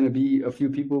probably gonna be a few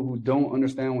people who don't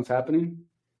understand what's happening,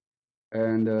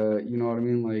 and you know what I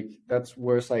mean? Like that's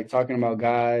where it's like talking about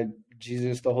God,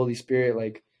 Jesus, the Holy Spirit,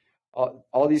 like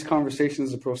all these conversations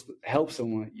are supposed to help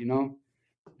someone, you know,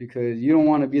 because you don't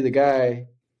want to be the guy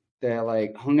that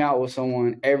like hung out with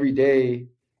someone every day,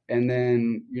 and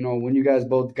then, you know, when you guys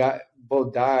both die,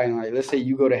 and like let's say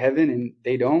you go to heaven and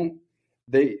they don't,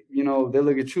 they, you know, they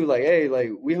look at you like, hey,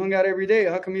 like we hung out every day,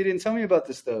 how come you didn't tell me about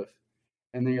this stuff?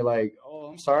 And then you're like, oh,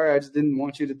 I'm sorry, I just didn't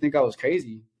want you to think I was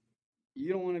crazy.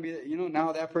 You don't want to be, you know,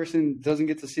 now that person doesn't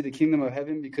get to see the kingdom of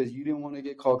heaven because you didn't want to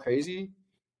get called crazy.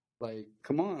 Like,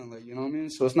 come on, like, you know what I mean?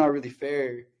 So it's not really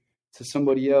fair to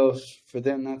somebody else for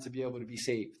them not to be able to be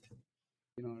saved.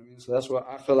 You know what I mean? So that's what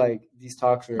I feel like these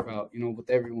talks are about, you know, with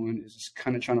everyone, is just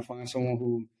kind of trying to find someone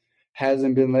who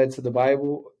hasn't been led to the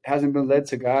Bible, hasn't been led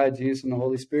to God, Jesus, and the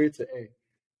Holy Spirit to, hey,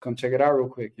 come check it out real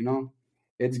quick, you know?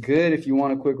 It's good if you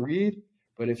want a quick read,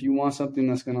 but if you want something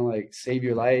that's going to, like, save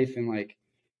your life and, like,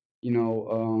 you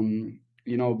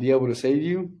know, be able to save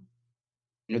you,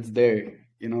 it's there.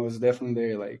 You know, it's definitely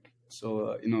there. Like,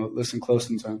 so, you know, listen close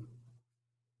sometime.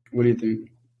 What do you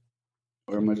think?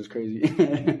 Or am I just crazy?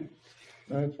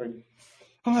 No, it's fine.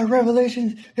 I'm like,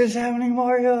 Revelation is happening,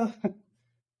 Mario.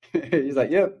 He's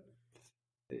like, yep.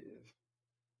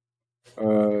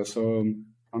 So,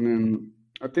 I mean,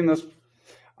 I think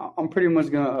I'm pretty much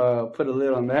going to put a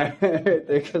lid on that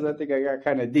because I think I got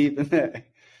kind of deep in that.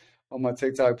 On my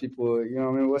TikTok people, you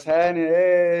know what I mean? What's happening?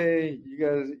 Hey, you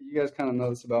guys kind of know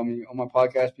this about me. On my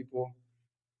podcast people,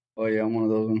 oh yeah, I'm one of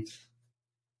those ones.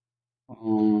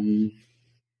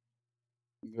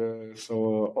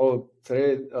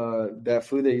 Today, that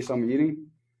food that you saw me eating,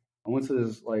 I went to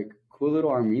this like cool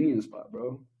little Armenian spot,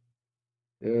 bro.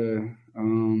 Yeah,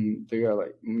 they got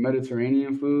like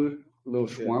Mediterranean food, a little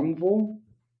shawarma bowl.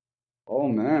 Oh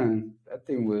man,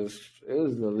 it was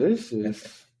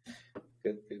delicious.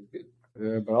 Good.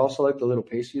 Yeah, but I also like the little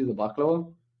pastry, the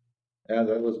baklava. Yeah,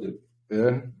 that was good.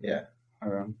 Yeah. Yeah.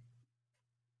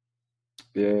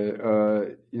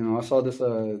 Yeah. You know, I saw this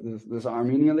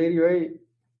Armenian lady, right?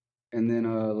 And then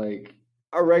like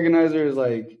I recognize her as,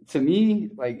 like, to me,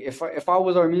 like if I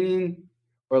was Armenian,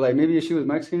 or like maybe if she was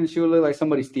Mexican, she would look like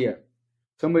somebody's tia.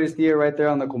 Somebody's tia right there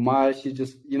on the Comal. She's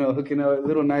just, you know, hooking up, a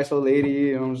little nice old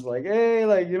lady, and I'm just like, hey,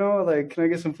 like, you know, like, can I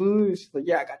get some food? She's like,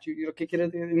 yeah, I got you. You know, kick it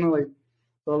at the, you know, like.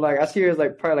 So like I see her as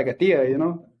like probably like a tia, you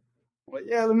know. I'm like,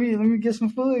 yeah, let me get some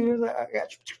food. He was like, I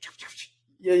got you.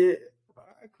 Yeah. All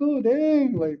right, cool,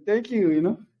 dang, like thank you, you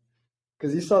know.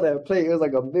 Cause you saw that plate, it was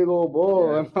like a big old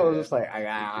bowl, and I was just like,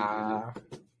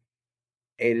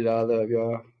 ate it all up,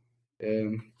 y'all.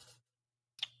 And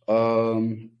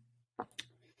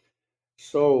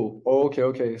so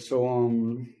okay.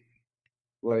 So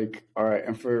like, all right,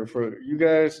 and for you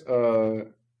guys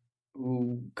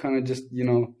who kind of just, you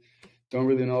know, don't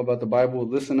really know about the Bible,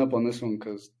 listen up on this one,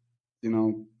 because, you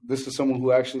know, this is someone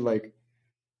who actually like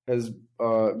has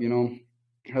you know,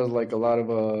 has like a lot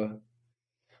of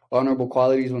honorable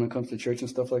qualities when it comes to church and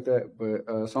stuff like that. But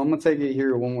so I'm gonna take it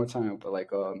here one more time. But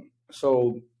like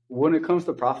so when it comes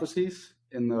to prophecies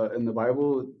in the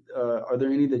Bible, are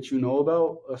there any that you know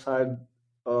about aside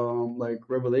like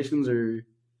Revelations or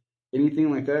anything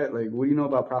like that? Like, what do you know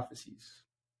about prophecies?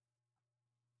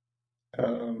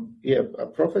 Yeah, a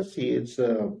prophecy is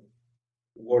a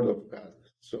word of God.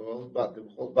 So all about the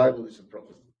whole Bible is a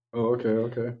prophecy. Oh,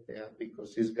 okay. Yeah,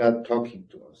 because it's God talking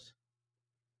to us.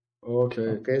 Okay.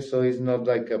 Okay, so it's not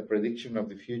like a prediction of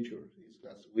the future. It's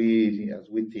as we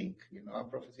think. You know, a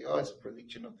prophecy. Oh, it's a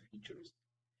prediction of the future.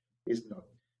 It's not.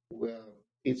 Well,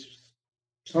 it's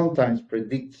sometimes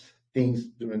predicts things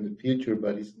during the future,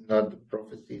 but it's not the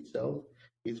prophecy itself.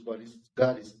 It's what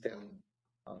God is telling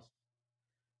us.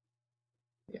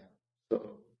 Yeah.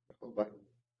 So the whole Bible.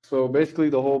 So basically,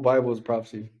 the whole Bible is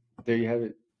prophecy. There you have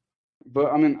it.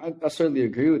 But I mean, I certainly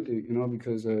agree with you,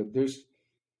 because there's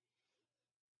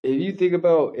if you think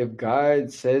about if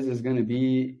God says it's gonna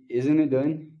be, isn't it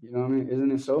done? You know what I mean?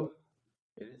 Isn't it so?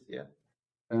 It is, yeah.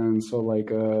 And so like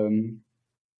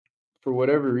for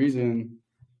whatever reason,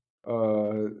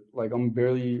 like I'm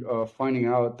barely finding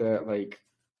out that like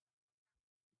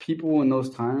people in those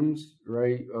times,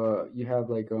 right? You have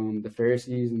like the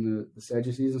Pharisees and the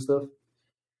Sadducees and stuff.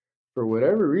 For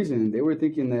whatever reason, they were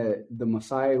thinking that the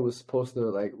Messiah was supposed to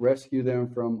like rescue them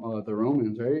from the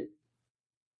Romans, right?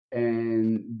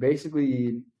 And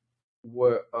basically,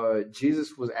 what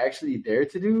Jesus was actually there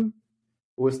to do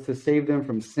was to save them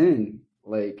from sin.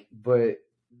 Like, but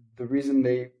the reason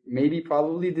they maybe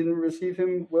probably didn't receive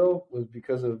him well was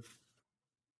because of,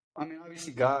 I mean,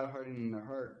 obviously God hardening their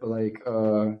heart, but like,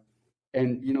 and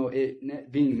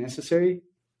it being necessary,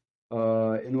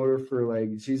 in order for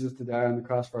like Jesus to die on the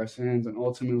cross for our sins and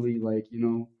ultimately like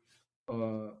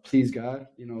please God,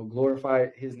 glorify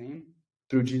His name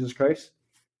through Jesus Christ.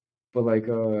 But like,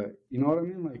 you know what I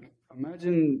mean? Like,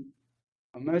 imagine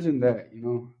that,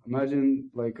 imagine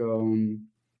like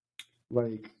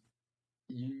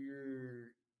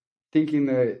you're thinking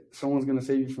that someone's gonna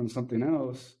save you from something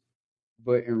else,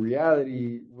 but in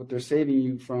reality, what they're saving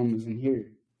you from is in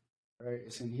here, right?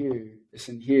 It's in here. It's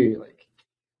in here. Like,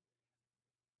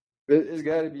 it's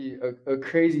got to be a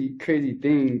crazy, crazy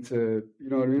thing to, you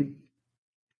know what I mean?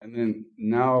 And then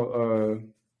now,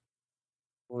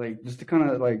 like just to kind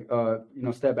of like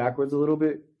step backwards a little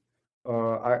bit.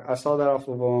 I saw that off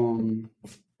of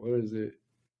what is it?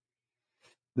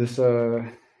 This how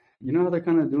they're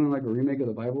kind of doing like a remake of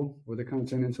the Bible where they kind of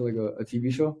turn into like a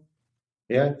TV show.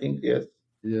 Yeah, I think yes.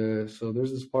 Yeah, so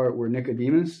there's this part where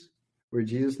Jesus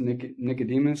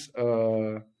Nicodemus,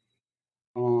 and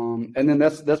then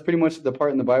that's pretty much the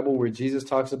part in the Bible where Jesus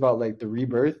talks about like the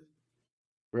rebirth,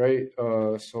 right?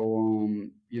 That's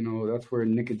where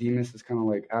Nicodemus is kind of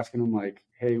like asking him like,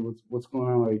 hey, what's going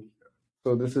on? Like,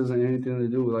 so this isn't anything to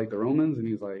do with like the Romans? And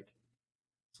he's like,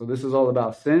 so this is all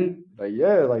about sin? Like,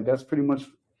 yeah, like that's pretty much,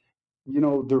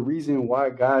 the reason why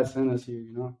God sent us here,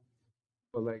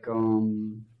 But like,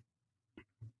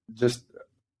 just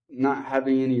not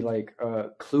having any like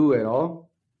clue at all.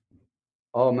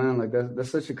 Oh man, like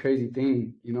that's such a crazy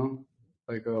thing,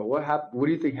 Like, what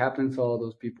do you think happened to all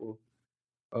those people?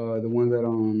 The ones that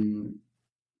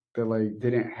like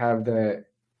didn't have that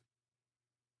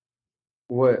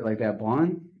that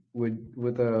bond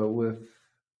with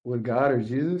God or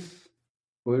Jesus?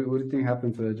 What do you think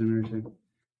happened to that generation?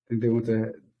 Think they went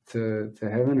to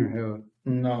heaven or hell?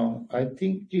 No, I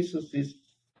think Jesus is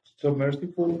so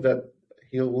merciful that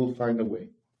He will find a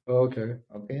way. Oh, okay.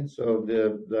 Okay, so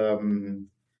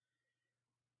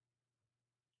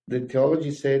the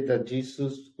theology said that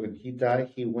Jesus, when He died,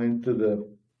 He went to the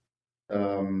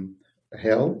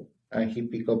hell and He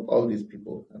picked up all these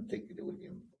people and take it with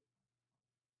Him.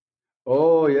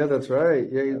 Oh yeah, that's right.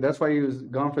 Yeah, that's why He was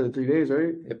gone for the 3 days,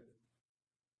 right? Yep.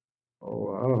 Oh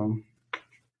wow.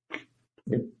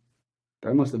 Yep.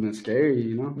 That must have been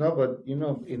scary, No, but in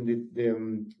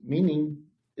the meaning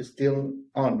is still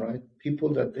on, right?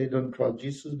 People that they don't trust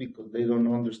Jesus because they don't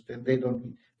understand, they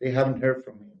haven't heard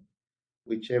from Him,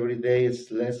 which every day is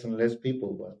less and less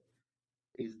people. But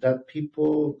is that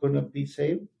people gonna be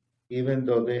saved even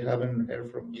though they haven't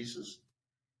heard from Jesus?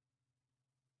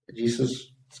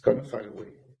 Jesus is gonna find a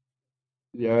way.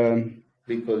 Yeah.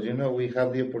 Because we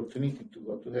have the opportunity to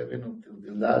go to heaven until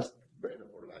the last breath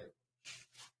of our life.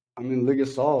 I mean, look at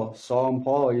Saul and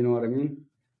Paul, you know what I mean?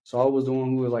 Saul was the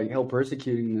one who was like hell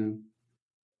persecuting them.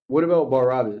 What about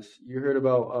Barabbas? You heard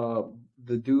about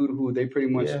the dude who they pretty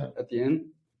much at the end,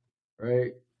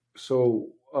 right? So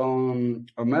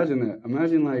imagine that.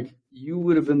 Imagine like you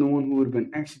would have been the one who would have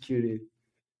been executed,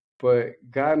 but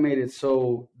God made it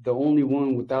so the only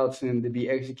one without sin to be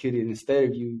executed instead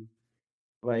of you.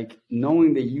 Like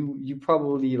knowing that you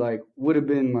probably like would have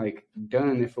been like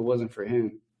done if it wasn't for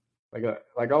Him. Like I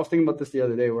was thinking about this the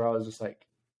other day where I was just like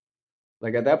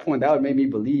at that point that would make me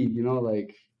believe,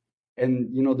 like,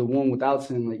 and the one without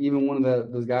sin, like even one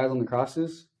of those guys on the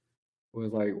crosses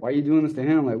was like, why are you doing this to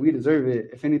him? Like, we deserve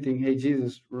it. If anything, hey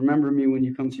Jesus, remember me when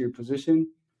you come to your position.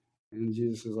 And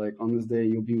Jesus is like, on this day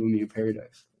you'll be with me in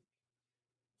paradise.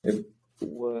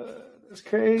 What? That's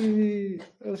crazy.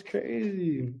 That's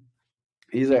crazy.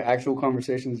 These are actual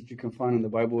conversations that you can find in the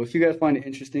Bible. If you guys find it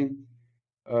interesting,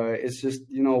 it's just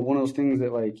one of those things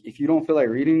that like if you don't feel like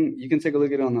reading, you can take a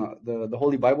look at it on the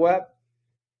Holy Bible app,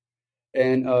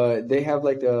 and they have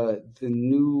like the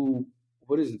new,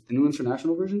 what is it? The New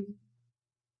International Version.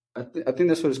 I think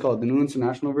that's what it's called, the New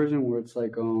International Version, where it's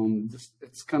like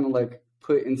it's kind of like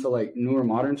put into like newer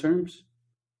modern terms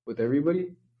with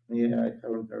everybody? Yeah, I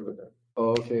haven't heard of that.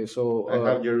 Oh, okay. So I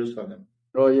have Jerusalem.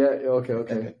 oh yeah,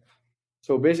 okay.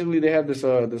 So basically, they have this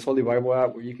Holy Bible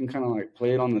app where you can kind of like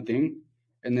play it on the thing,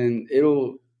 and then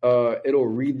it'll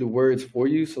read the words for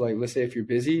you. So like, let's say if you're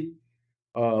busy,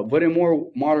 but in more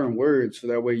modern words, so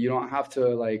that way you don't have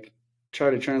to like try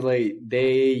to translate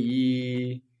they,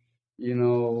 ye,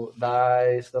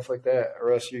 thy, stuff like that,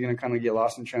 or else you're gonna kind of get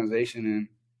lost in translation. And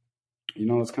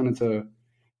it's kind of to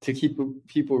keep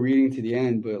people reading to the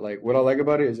end. But like, what I like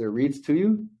about it is it reads to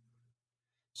you.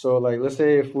 So like, let's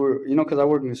say if we're, because I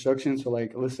work in construction, so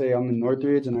like, let's say I'm in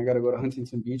Northridge and I got to go to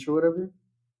Huntington Beach or whatever.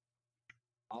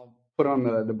 I'll put on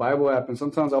the Bible app, and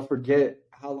sometimes I'll forget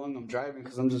how long I'm driving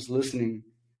because I'm just listening,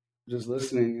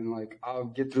 and like I'll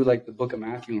get through like the book of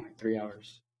Matthew in like 3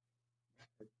 hours,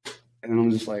 and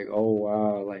I'm just like, oh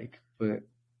wow, like, but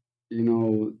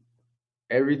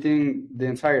everything, the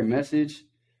entire message,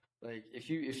 like if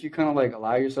you kind of like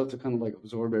allow yourself to kind of like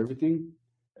absorb everything,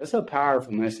 it's a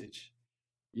powerful message.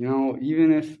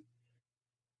 Even if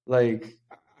like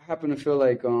I happen to feel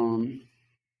like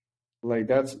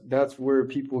that's where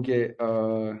people get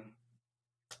I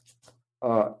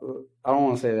don't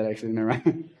want to say that actually, never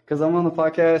mind, because I'm on the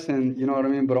podcast and you know what I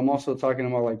mean, but I'm also talking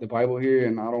about like the Bible here,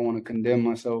 and I don't want to condemn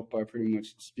myself by pretty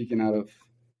much speaking out of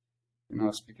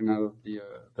the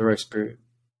right spirit.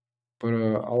 But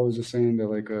I was just saying that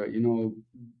like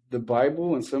the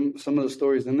Bible and some of the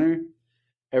stories in there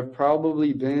have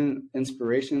probably been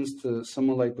inspirations to some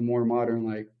of like the more modern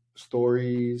like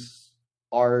stories,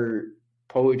 art,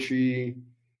 poetry,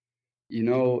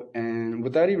 and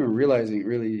without even realizing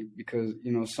really, because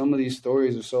some of these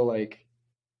stories are so like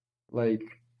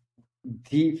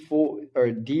deep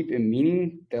in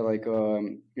meaning that like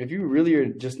if you really are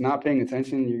just not paying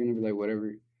attention, you're gonna be like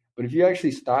whatever. But if you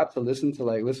actually stop to listen to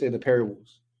like, let's say the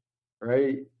parables,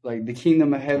 right? Like the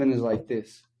kingdom of heaven is like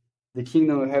this, the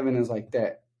kingdom of heaven is like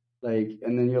that, like,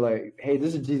 and then you're like, hey,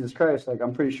 this is Jesus Christ, like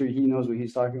I'm pretty sure he knows what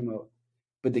he's talking about.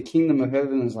 But the kingdom of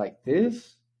heaven is like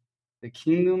this, the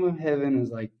kingdom of heaven is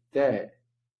like that.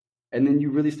 And then you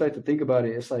really start to think about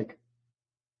it, it's like,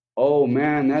 oh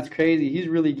man, that's crazy. He's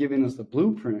really giving us the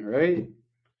blueprint, right?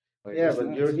 Like, Yeah,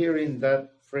 but you're hearing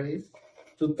that phrase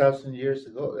 2,000 years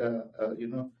ago.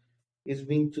 It's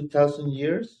been 2,000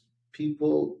 years,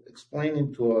 people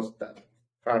explaining to us that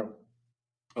parable.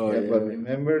 Oh, yeah. But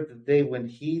remember the day when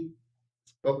he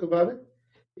spoke about it?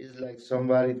 It's like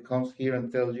somebody comes here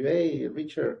and tells you, hey,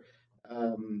 Richard,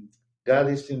 God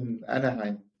is in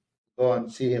Anaheim. Go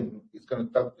and see him. He's going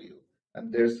to talk to you.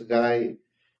 And there's a guy,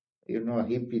 a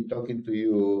hippie talking to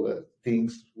you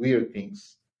weird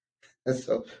things. And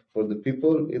so for the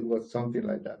people, it was something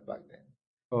like that back then.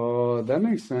 Oh, that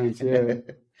makes sense. Yeah.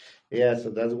 Yeah,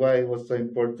 so that's why it was so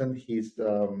important. His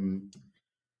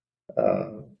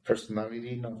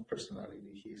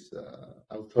his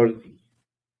authority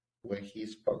when he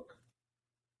spoke.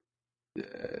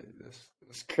 Yeah,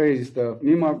 that's crazy stuff.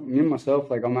 Me and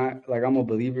myself, like I'm a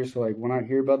believer, so like when I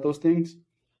hear about those things,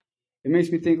 it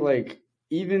makes me think like,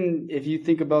 even if you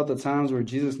think about the times where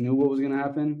Jesus knew what was gonna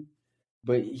happen,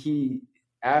 but he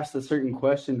asked a certain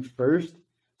question first,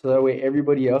 so that way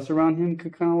everybody else around him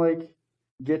could kind of like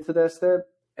get to that step,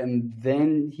 and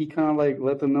then he kind of like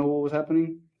let them know what was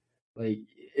happening. Like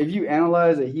if you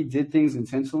analyze that he did things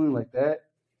intentionally like that,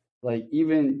 like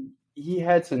even he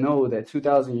had to know that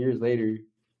 2,000 years later,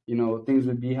 things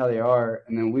would be how they are,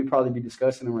 and then we'd probably be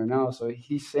discussing them right now. So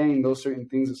he's saying those certain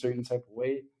things a certain type of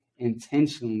way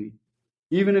intentionally,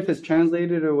 even if it's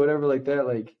translated or whatever like that.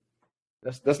 Like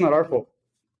that's not our fault.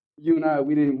 You and I,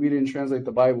 we didn't translate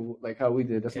the Bible like how we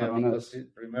did. That's not on us.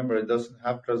 Remember, it doesn't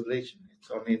have translation;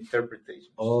 it's only interpretation.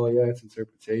 Oh yeah, it's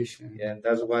interpretation. Yeah, and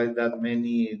that's why that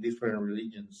many different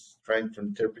religions trying to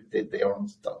interpret their own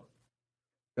stuff.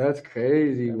 That's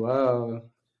crazy. Yeah. Wow,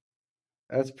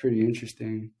 that's pretty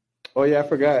interesting. Oh yeah, I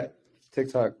forgot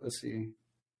TikTok. Let's see.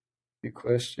 Any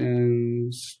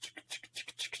questions?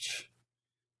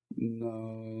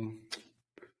 No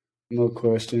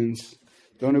questions.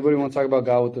 Don't anybody want to talk about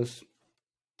God with us?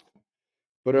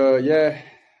 But yeah,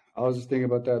 I was just thinking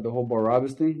about that, the whole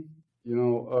Barabbas thing.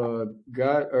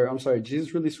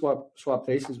 Jesus really swapped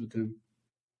places with him.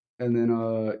 And then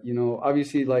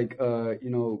obviously like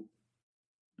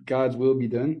God's will be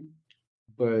done.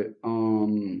 But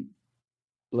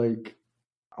like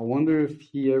I wonder if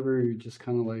he ever just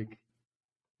kind of like.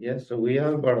 Yeah, so we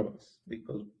are Barabbas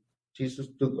because Jesus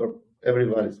took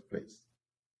everybody's place.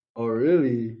 Oh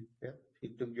really? Yeah. He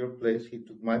took your place. He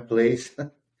took my place.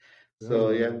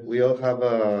 So yeah, we all have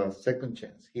a second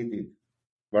chance. He did.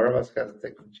 Barabbas has a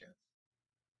second chance.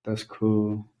 That's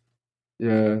cool.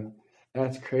 Yeah,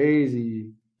 that's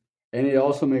crazy. And it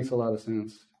also makes a lot of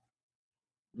sense.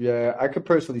 Yeah, I could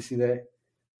personally see that.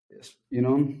 Yes, you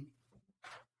know.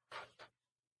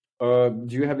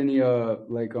 Do you have any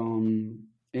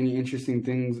any interesting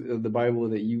things of the Bible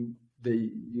that you'd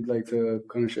like to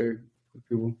kind of share with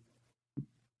people?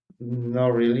 No,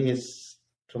 really, it's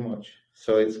too much.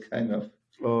 So it's kind of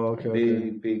Oh, okay,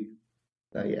 big.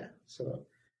 Yeah. So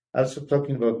also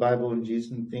talking about Bible and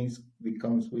Jesus and things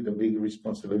becomes with a big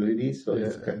responsibility. So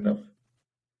it's Yeah. kind of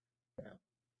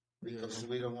because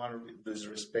we don't want to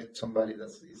disrespect somebody that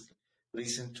is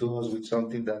listen to us with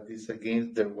something that is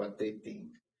against what they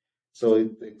think. So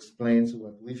it explains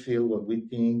what we feel, what we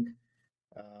think.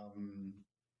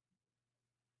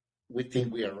 We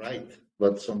think we are right,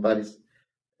 but somebody's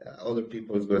other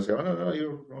people is going to say, "Oh no,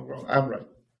 you're wrong. I'm right."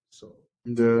 So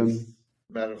it's a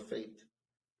matter of faith.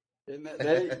 And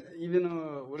that even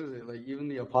what is it like? Even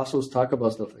the apostles talk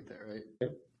about stuff like that, right?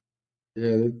 Yep.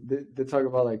 Yeah, they talk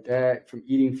about like that, from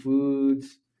eating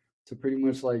foods to pretty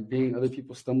much like being other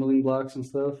people's stumbling blocks and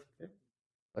stuff. Yep.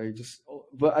 Like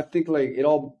but I think like it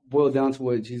all boiled down to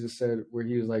what Jesus said, where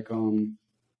he was like, oh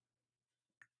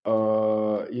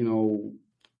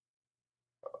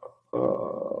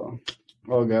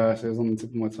gosh, it was on the tip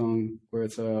of my tongue, where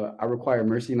it's I require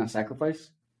mercy, not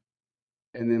sacrifice.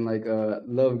 And then like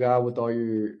love God with all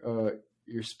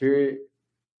your spirit,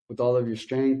 with all of your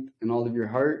strength and all of your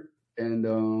heart, and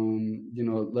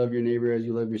love your neighbor as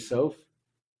you love yourself,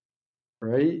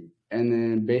 right? And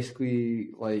then basically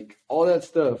like all that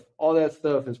stuff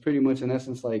is pretty much in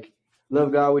essence like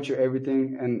love God with your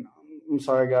everything. And I'm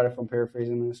sorry, God, if I'm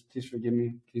paraphrasing this. Please forgive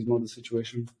me. Please mold the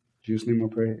situation. In Jesus' name I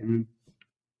pray. Amen.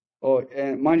 Oh,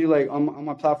 and mind you, like on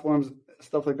my platforms,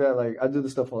 stuff like that, like I do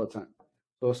this stuff all the time,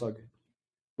 so it's all good.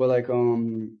 But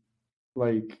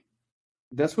like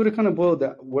that's what it kind of boiled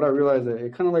down. What I realized that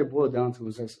it kind of like boiled down to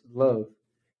was just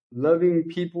loving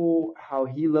people how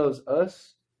He loves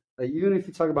us. Like even if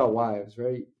you talk about wives,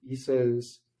 right? He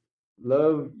says,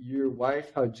 "Love your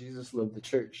wife how Jesus loved the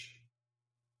church."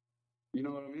 You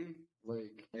know what I mean?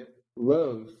 Like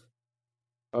love,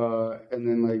 and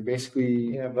then like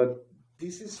basically, yeah. But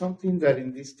this is something that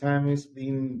in this time has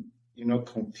been,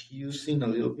 confusing a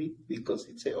little bit because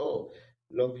it say, "Oh,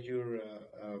 love your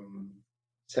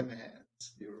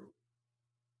semejantes,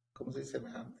 ¿cómo se dice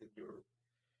semejante?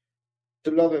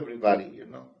 To love everybody,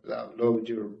 love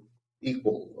your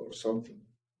equal or something.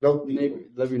 Love people.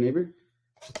 love your neighbor.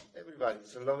 Everybody,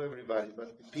 so love everybody.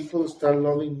 But people start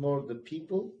loving more the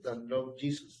people than love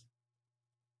Jesus.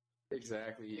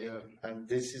 Exactly. Yeah. And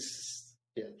this is,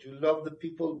 you love the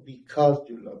people because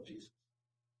you love Jesus.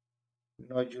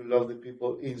 Not you love the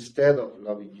people instead of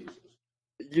loving Jesus.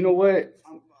 You know what?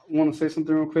 I want to say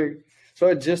something real quick. So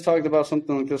I just talked about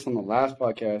something like this on the last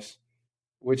podcast,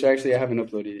 which actually I haven't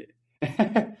uploaded it.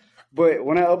 But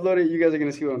when I upload it, you guys are going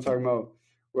to see what I'm talking about.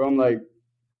 Where I'm like,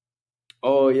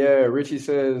 oh, yeah, Richie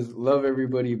says love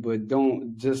everybody, but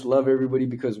don't just love everybody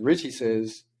because Richie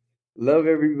says love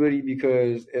everybody,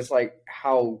 because it's like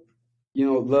how,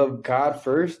 love God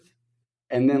first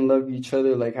and then love each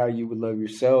other like how you would love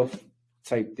yourself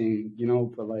type thing,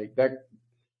 but like that,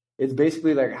 it's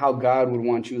basically like how God would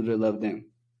want you to love them,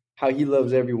 how He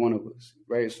loves every one of us,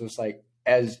 right? So it's like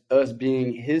as us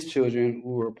being His children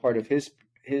who are part of His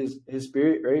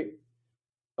spirit, right?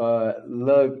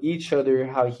 Love each other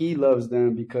how He loves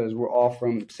them, because we're all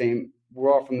from the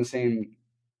same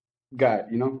God,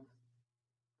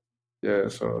 Yeah,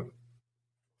 so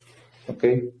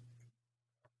okay.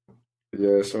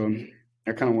 Yeah, so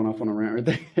I kind of went off on a rant right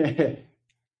there.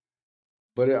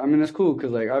 But I mean, it's cool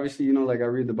because, like, obviously, like I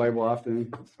read the Bible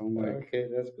often. So I'm like, okay,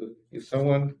 that's good. If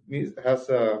someone has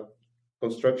a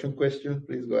construction question,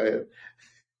 please go ahead.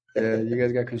 Yeah, you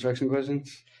guys got construction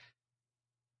questions?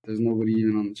 There's nobody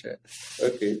even on the chat.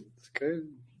 Okay. It's good.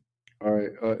 All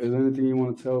right. Is there anything you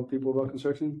want to tell people about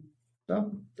construction?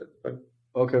 No, that's fine.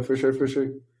 Okay, for sure.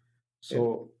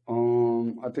 So,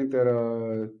 I think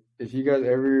that if you guys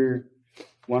ever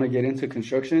want to get into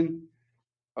construction,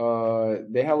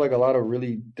 they have like a lot of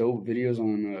really dope videos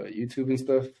on YouTube and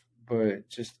stuff. But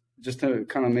just to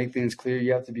kind of make things clear,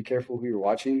 you have to be careful who you're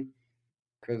watching,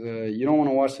 because you don't want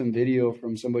to watch some video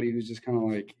from somebody who's just kind of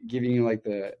like giving you like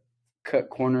the cut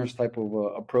corners type of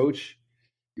approach.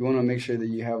 You want to make sure that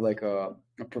you have like a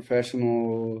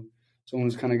professional, someone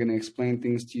who's kind of going to explain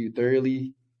things to you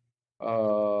thoroughly.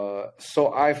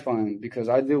 So I find, because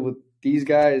I deal with these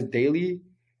guys daily,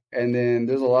 and then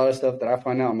there's a lot of stuff that I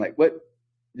find out, I'm like, what?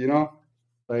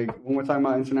 Like when we're talking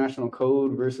about international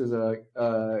code versus a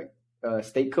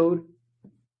state code,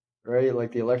 right?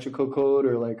 Like the electrical code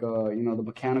or like the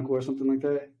mechanical or something like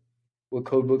that. What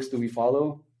code books do we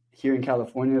follow? here in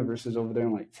California versus over there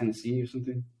in like Tennessee or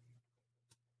something?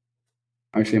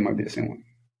 Actually, it might be the same one.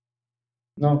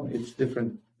 No, it's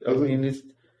different. I mean, it's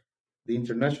the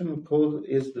international code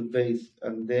is the base,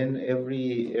 and then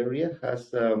every area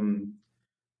has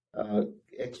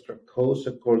extra codes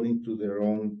according to their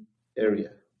own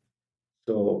area.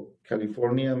 So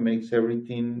California makes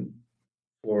everything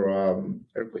for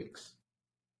earthquakes.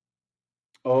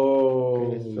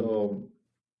 Oh, Okay, so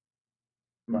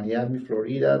Miami,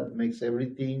 Florida makes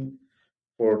everything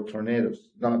for tornadoes,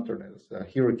 not tornadoes,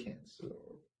 hurricanes,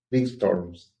 or big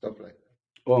storms, stuff like that.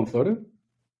 oh, in Florida?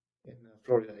 In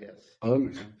Florida, yes. Oh, that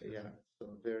makes sense. Yeah. So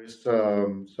there's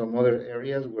some other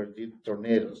areas where the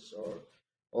tornadoes, or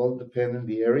all depend on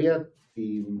the area.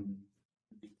 The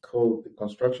code, the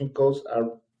construction codes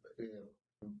are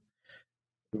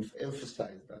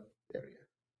emphasize that area.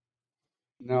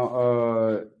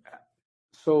 Now,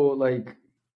 so like,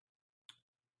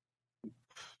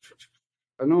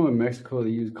 I know in Mexico they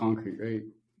use concrete, right?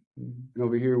 And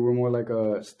over here we're more like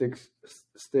sticks,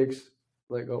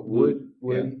 like wood.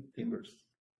 Yeah, timbers.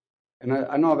 And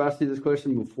I know I've asked you this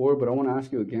question before, but I want to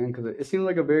ask you again because it seems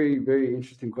like a very, very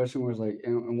interesting question. Where it's like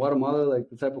in Guatemala, like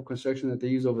the type of construction that they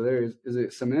use over there is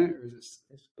it cement or is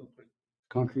it It's concrete.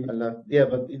 concrete? A lot, yeah,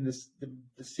 but in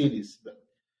the cities, but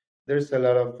there's a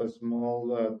lot of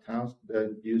small towns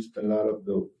that used a lot of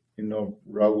the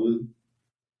raw wood.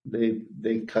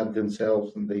 They cut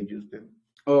themselves and they use them.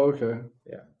 Oh, okay.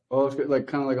 Yeah. Oh, it's good. Like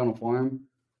kind of like on a farm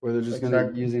where they're just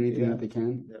gonna use anything that they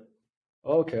can. Yep.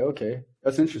 Okay,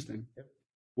 that's interesting. Yep.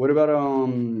 What about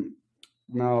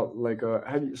now like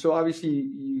have you, so obviously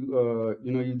you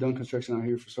you've done construction out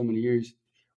here for so many years.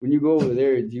 When you go over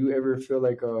there, do you ever feel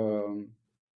like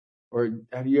or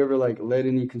have you ever like led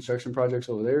any construction projects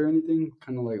over there or anything?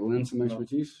 Kind of like lend some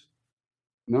expertise?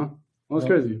 No? Well,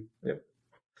 that's crazy. Yep.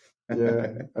 Yeah,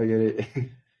 I get it.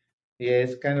 Yeah,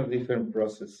 it's kind of different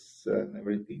process and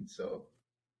everything. So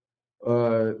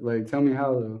Like tell me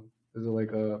how though. Is it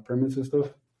like permits and stuff?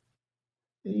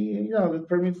 the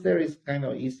permits there is kind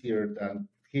of easier than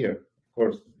here. Of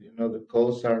course, the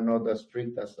codes are not as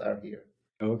strict as are here.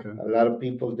 Okay. A lot of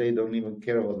people, they don't even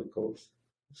care about the codes,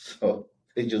 so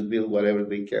they just build whatever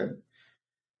they can.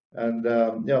 And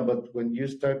but when you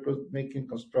start making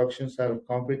constructions out of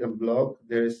concrete and block,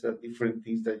 there's different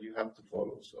things that you have to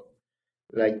follow. So,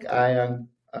 like I am,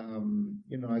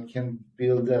 I can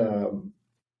build a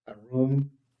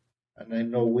room, and I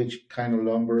know which kind of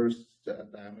lumbers,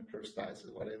 diameter, sizes,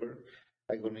 whatever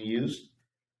I'm gonna use.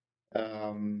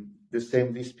 The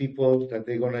same, these people that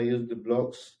they're gonna use the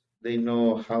blocks, they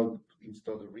know how to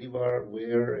install the rebar,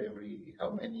 where,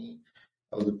 how many.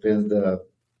 All depends the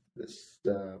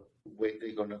way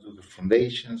they're gonna do the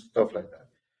foundation, stuff like that.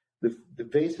 The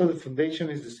base of the foundation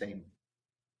is the same.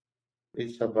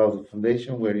 It's about the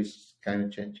foundation where it's kind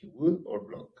of changing wood or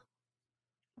block.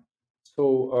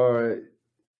 So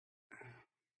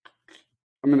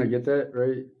I'm gonna get that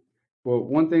right. Well,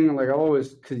 one thing like I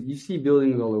always, because you see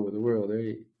buildings all over the world,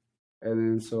 right? And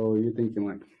then so you're thinking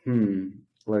like,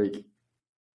 like,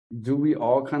 do we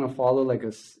all kind of follow like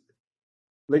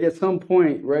like at some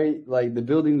point, right? Like the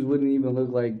buildings wouldn't even look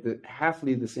like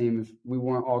halfly the same if we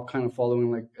weren't all kind of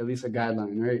following like at least a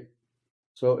guideline, right?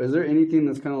 So is there anything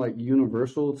that's kind of like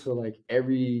universal to like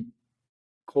every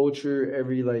culture,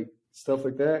 every like stuff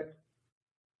like that?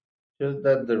 Just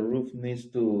that the roof needs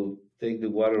to take the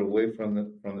water away from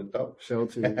the top.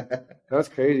 Shelter. That's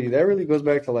crazy. That really goes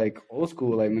back to like old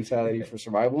school like mentality for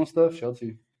survival and stuff.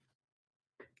 Shelter.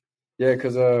 Yeah,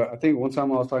 because I think one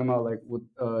time I was talking about like with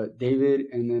David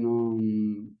and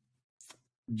then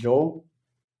Joel,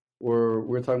 where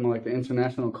we're talking about like the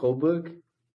international code book,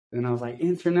 and I was like,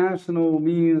 international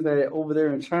means that over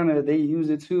there in China they use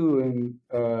it too, and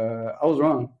I was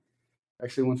wrong.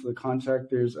 Actually, went to the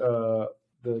contractors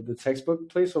the textbook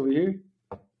place over here.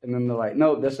 And then they're like,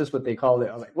 no, that's just what they call it.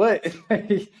 I was like, what?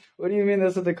 What do you mean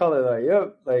that's what they call it? Like,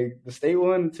 yep, like the state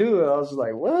one too. And I was just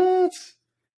like, what?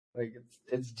 Like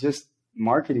it's just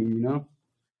marketing,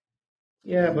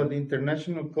 Yeah, but the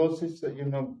international codes is,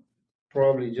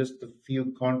 probably just a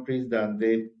few countries that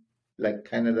they, like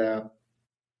Canada,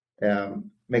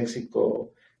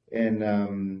 Mexico,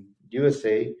 and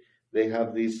USA, they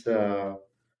have these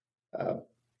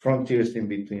frontiers in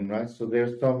between, right? So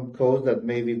there's some codes that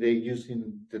maybe they use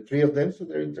in the three of them, so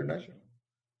they're international.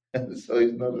 So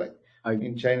it's not like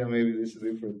in China, maybe this is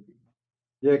different.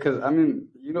 Yeah, because I mean,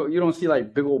 you don't see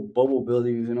like big old bubble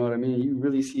buildings, you know what I mean? You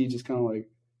really see just kind of like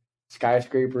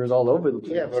skyscrapers all over the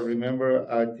place. Yeah, but remember,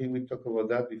 I think we talked about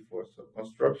that before. So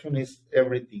construction is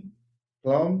everything: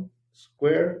 plumb,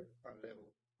 square, and level.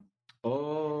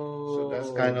 Oh. So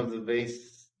that's kind of the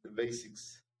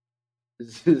basics.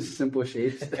 simple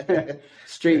shapes,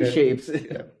 straight shapes.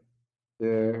 Yeah. Yeah,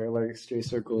 or like straight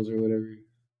circles or whatever.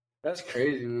 That's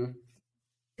crazy, man.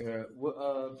 Yeah.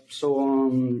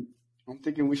 I'm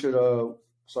thinking we should.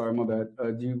 Sorry, my bad.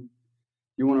 Do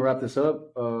you want to wrap this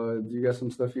up? Do you got some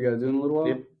stuff you got to do in a little while?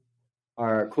 Yep.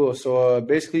 All right, cool. So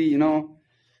basically, you know,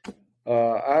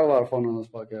 I had a lot of fun on this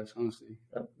podcast, honestly.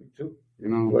 Me too. You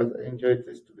know, Well, I enjoyed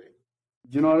this today.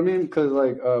 do you know what I mean? Because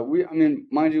like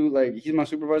mind you, like he's my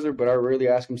supervisor, but I rarely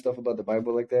ask him stuff about the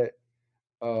Bible like that.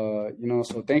 You know,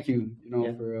 so thank you. You know,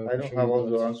 Yeah. for I don't sharing have all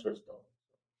your the thoughts. answers though.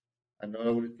 I know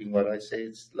everything. What I say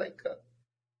is like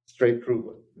straight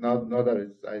through. Not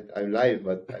that I lie,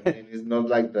 but I mean it's not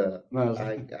like the No.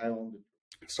 I own the.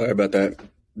 Sorry about that.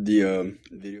 The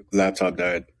video laptop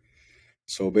died.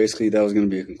 So basically, that was gonna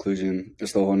be a conclusion.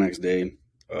 Just the whole next day.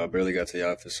 Barely got to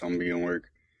the office, so I'm beginning work.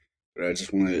 But I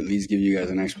just want to at least give you guys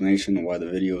an explanation of why the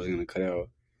video was gonna cut out.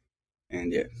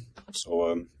 And yeah,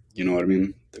 so you know what I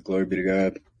mean. The glory be to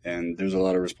God. And there's a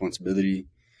lot of responsibility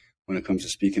when it comes to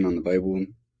speaking on the Bible.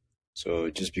 So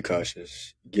just be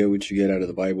cautious. Get what you get out of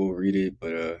the Bible, read it,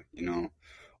 but you know,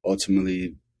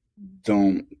 ultimately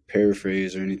don't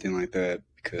paraphrase or anything like that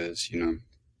because, you know,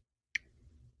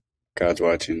 God's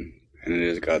watching and it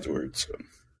is God's word. So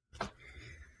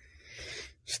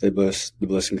stay blessed. The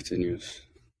blessing continues.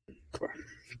 Come on.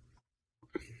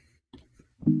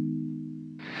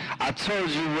 I told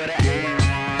you what I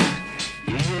am.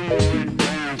 You hear me with a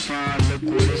damn fine. Look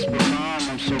what it's become.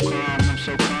 I'm so calm, I'm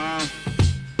so calm.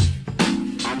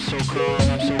 I'm so calm,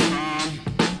 I'm so calm.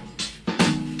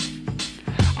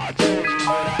 I told you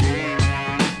what I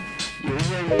am. You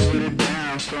hear me with a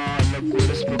damn fine. Look what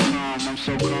it's become. I'm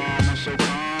so calm, I'm so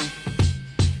calm.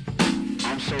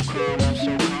 I'm so calm, I'm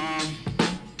so calm.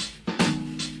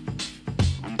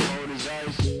 I'm cold as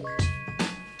ice.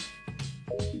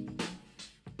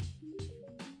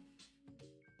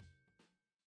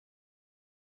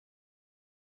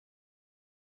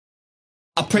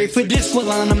 I pray for this one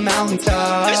on the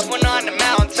mountaintop. This one on the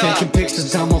mountaintop. Taking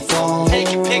pictures on my phone.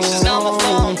 Taking pictures on my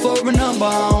phone. For a number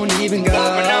I don't even got.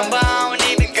 For a number I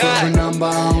don't even For a got. number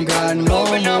I don't got no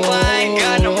For a number I ain't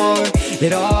got no more.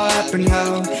 It all happened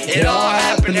how. It all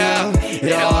happened how.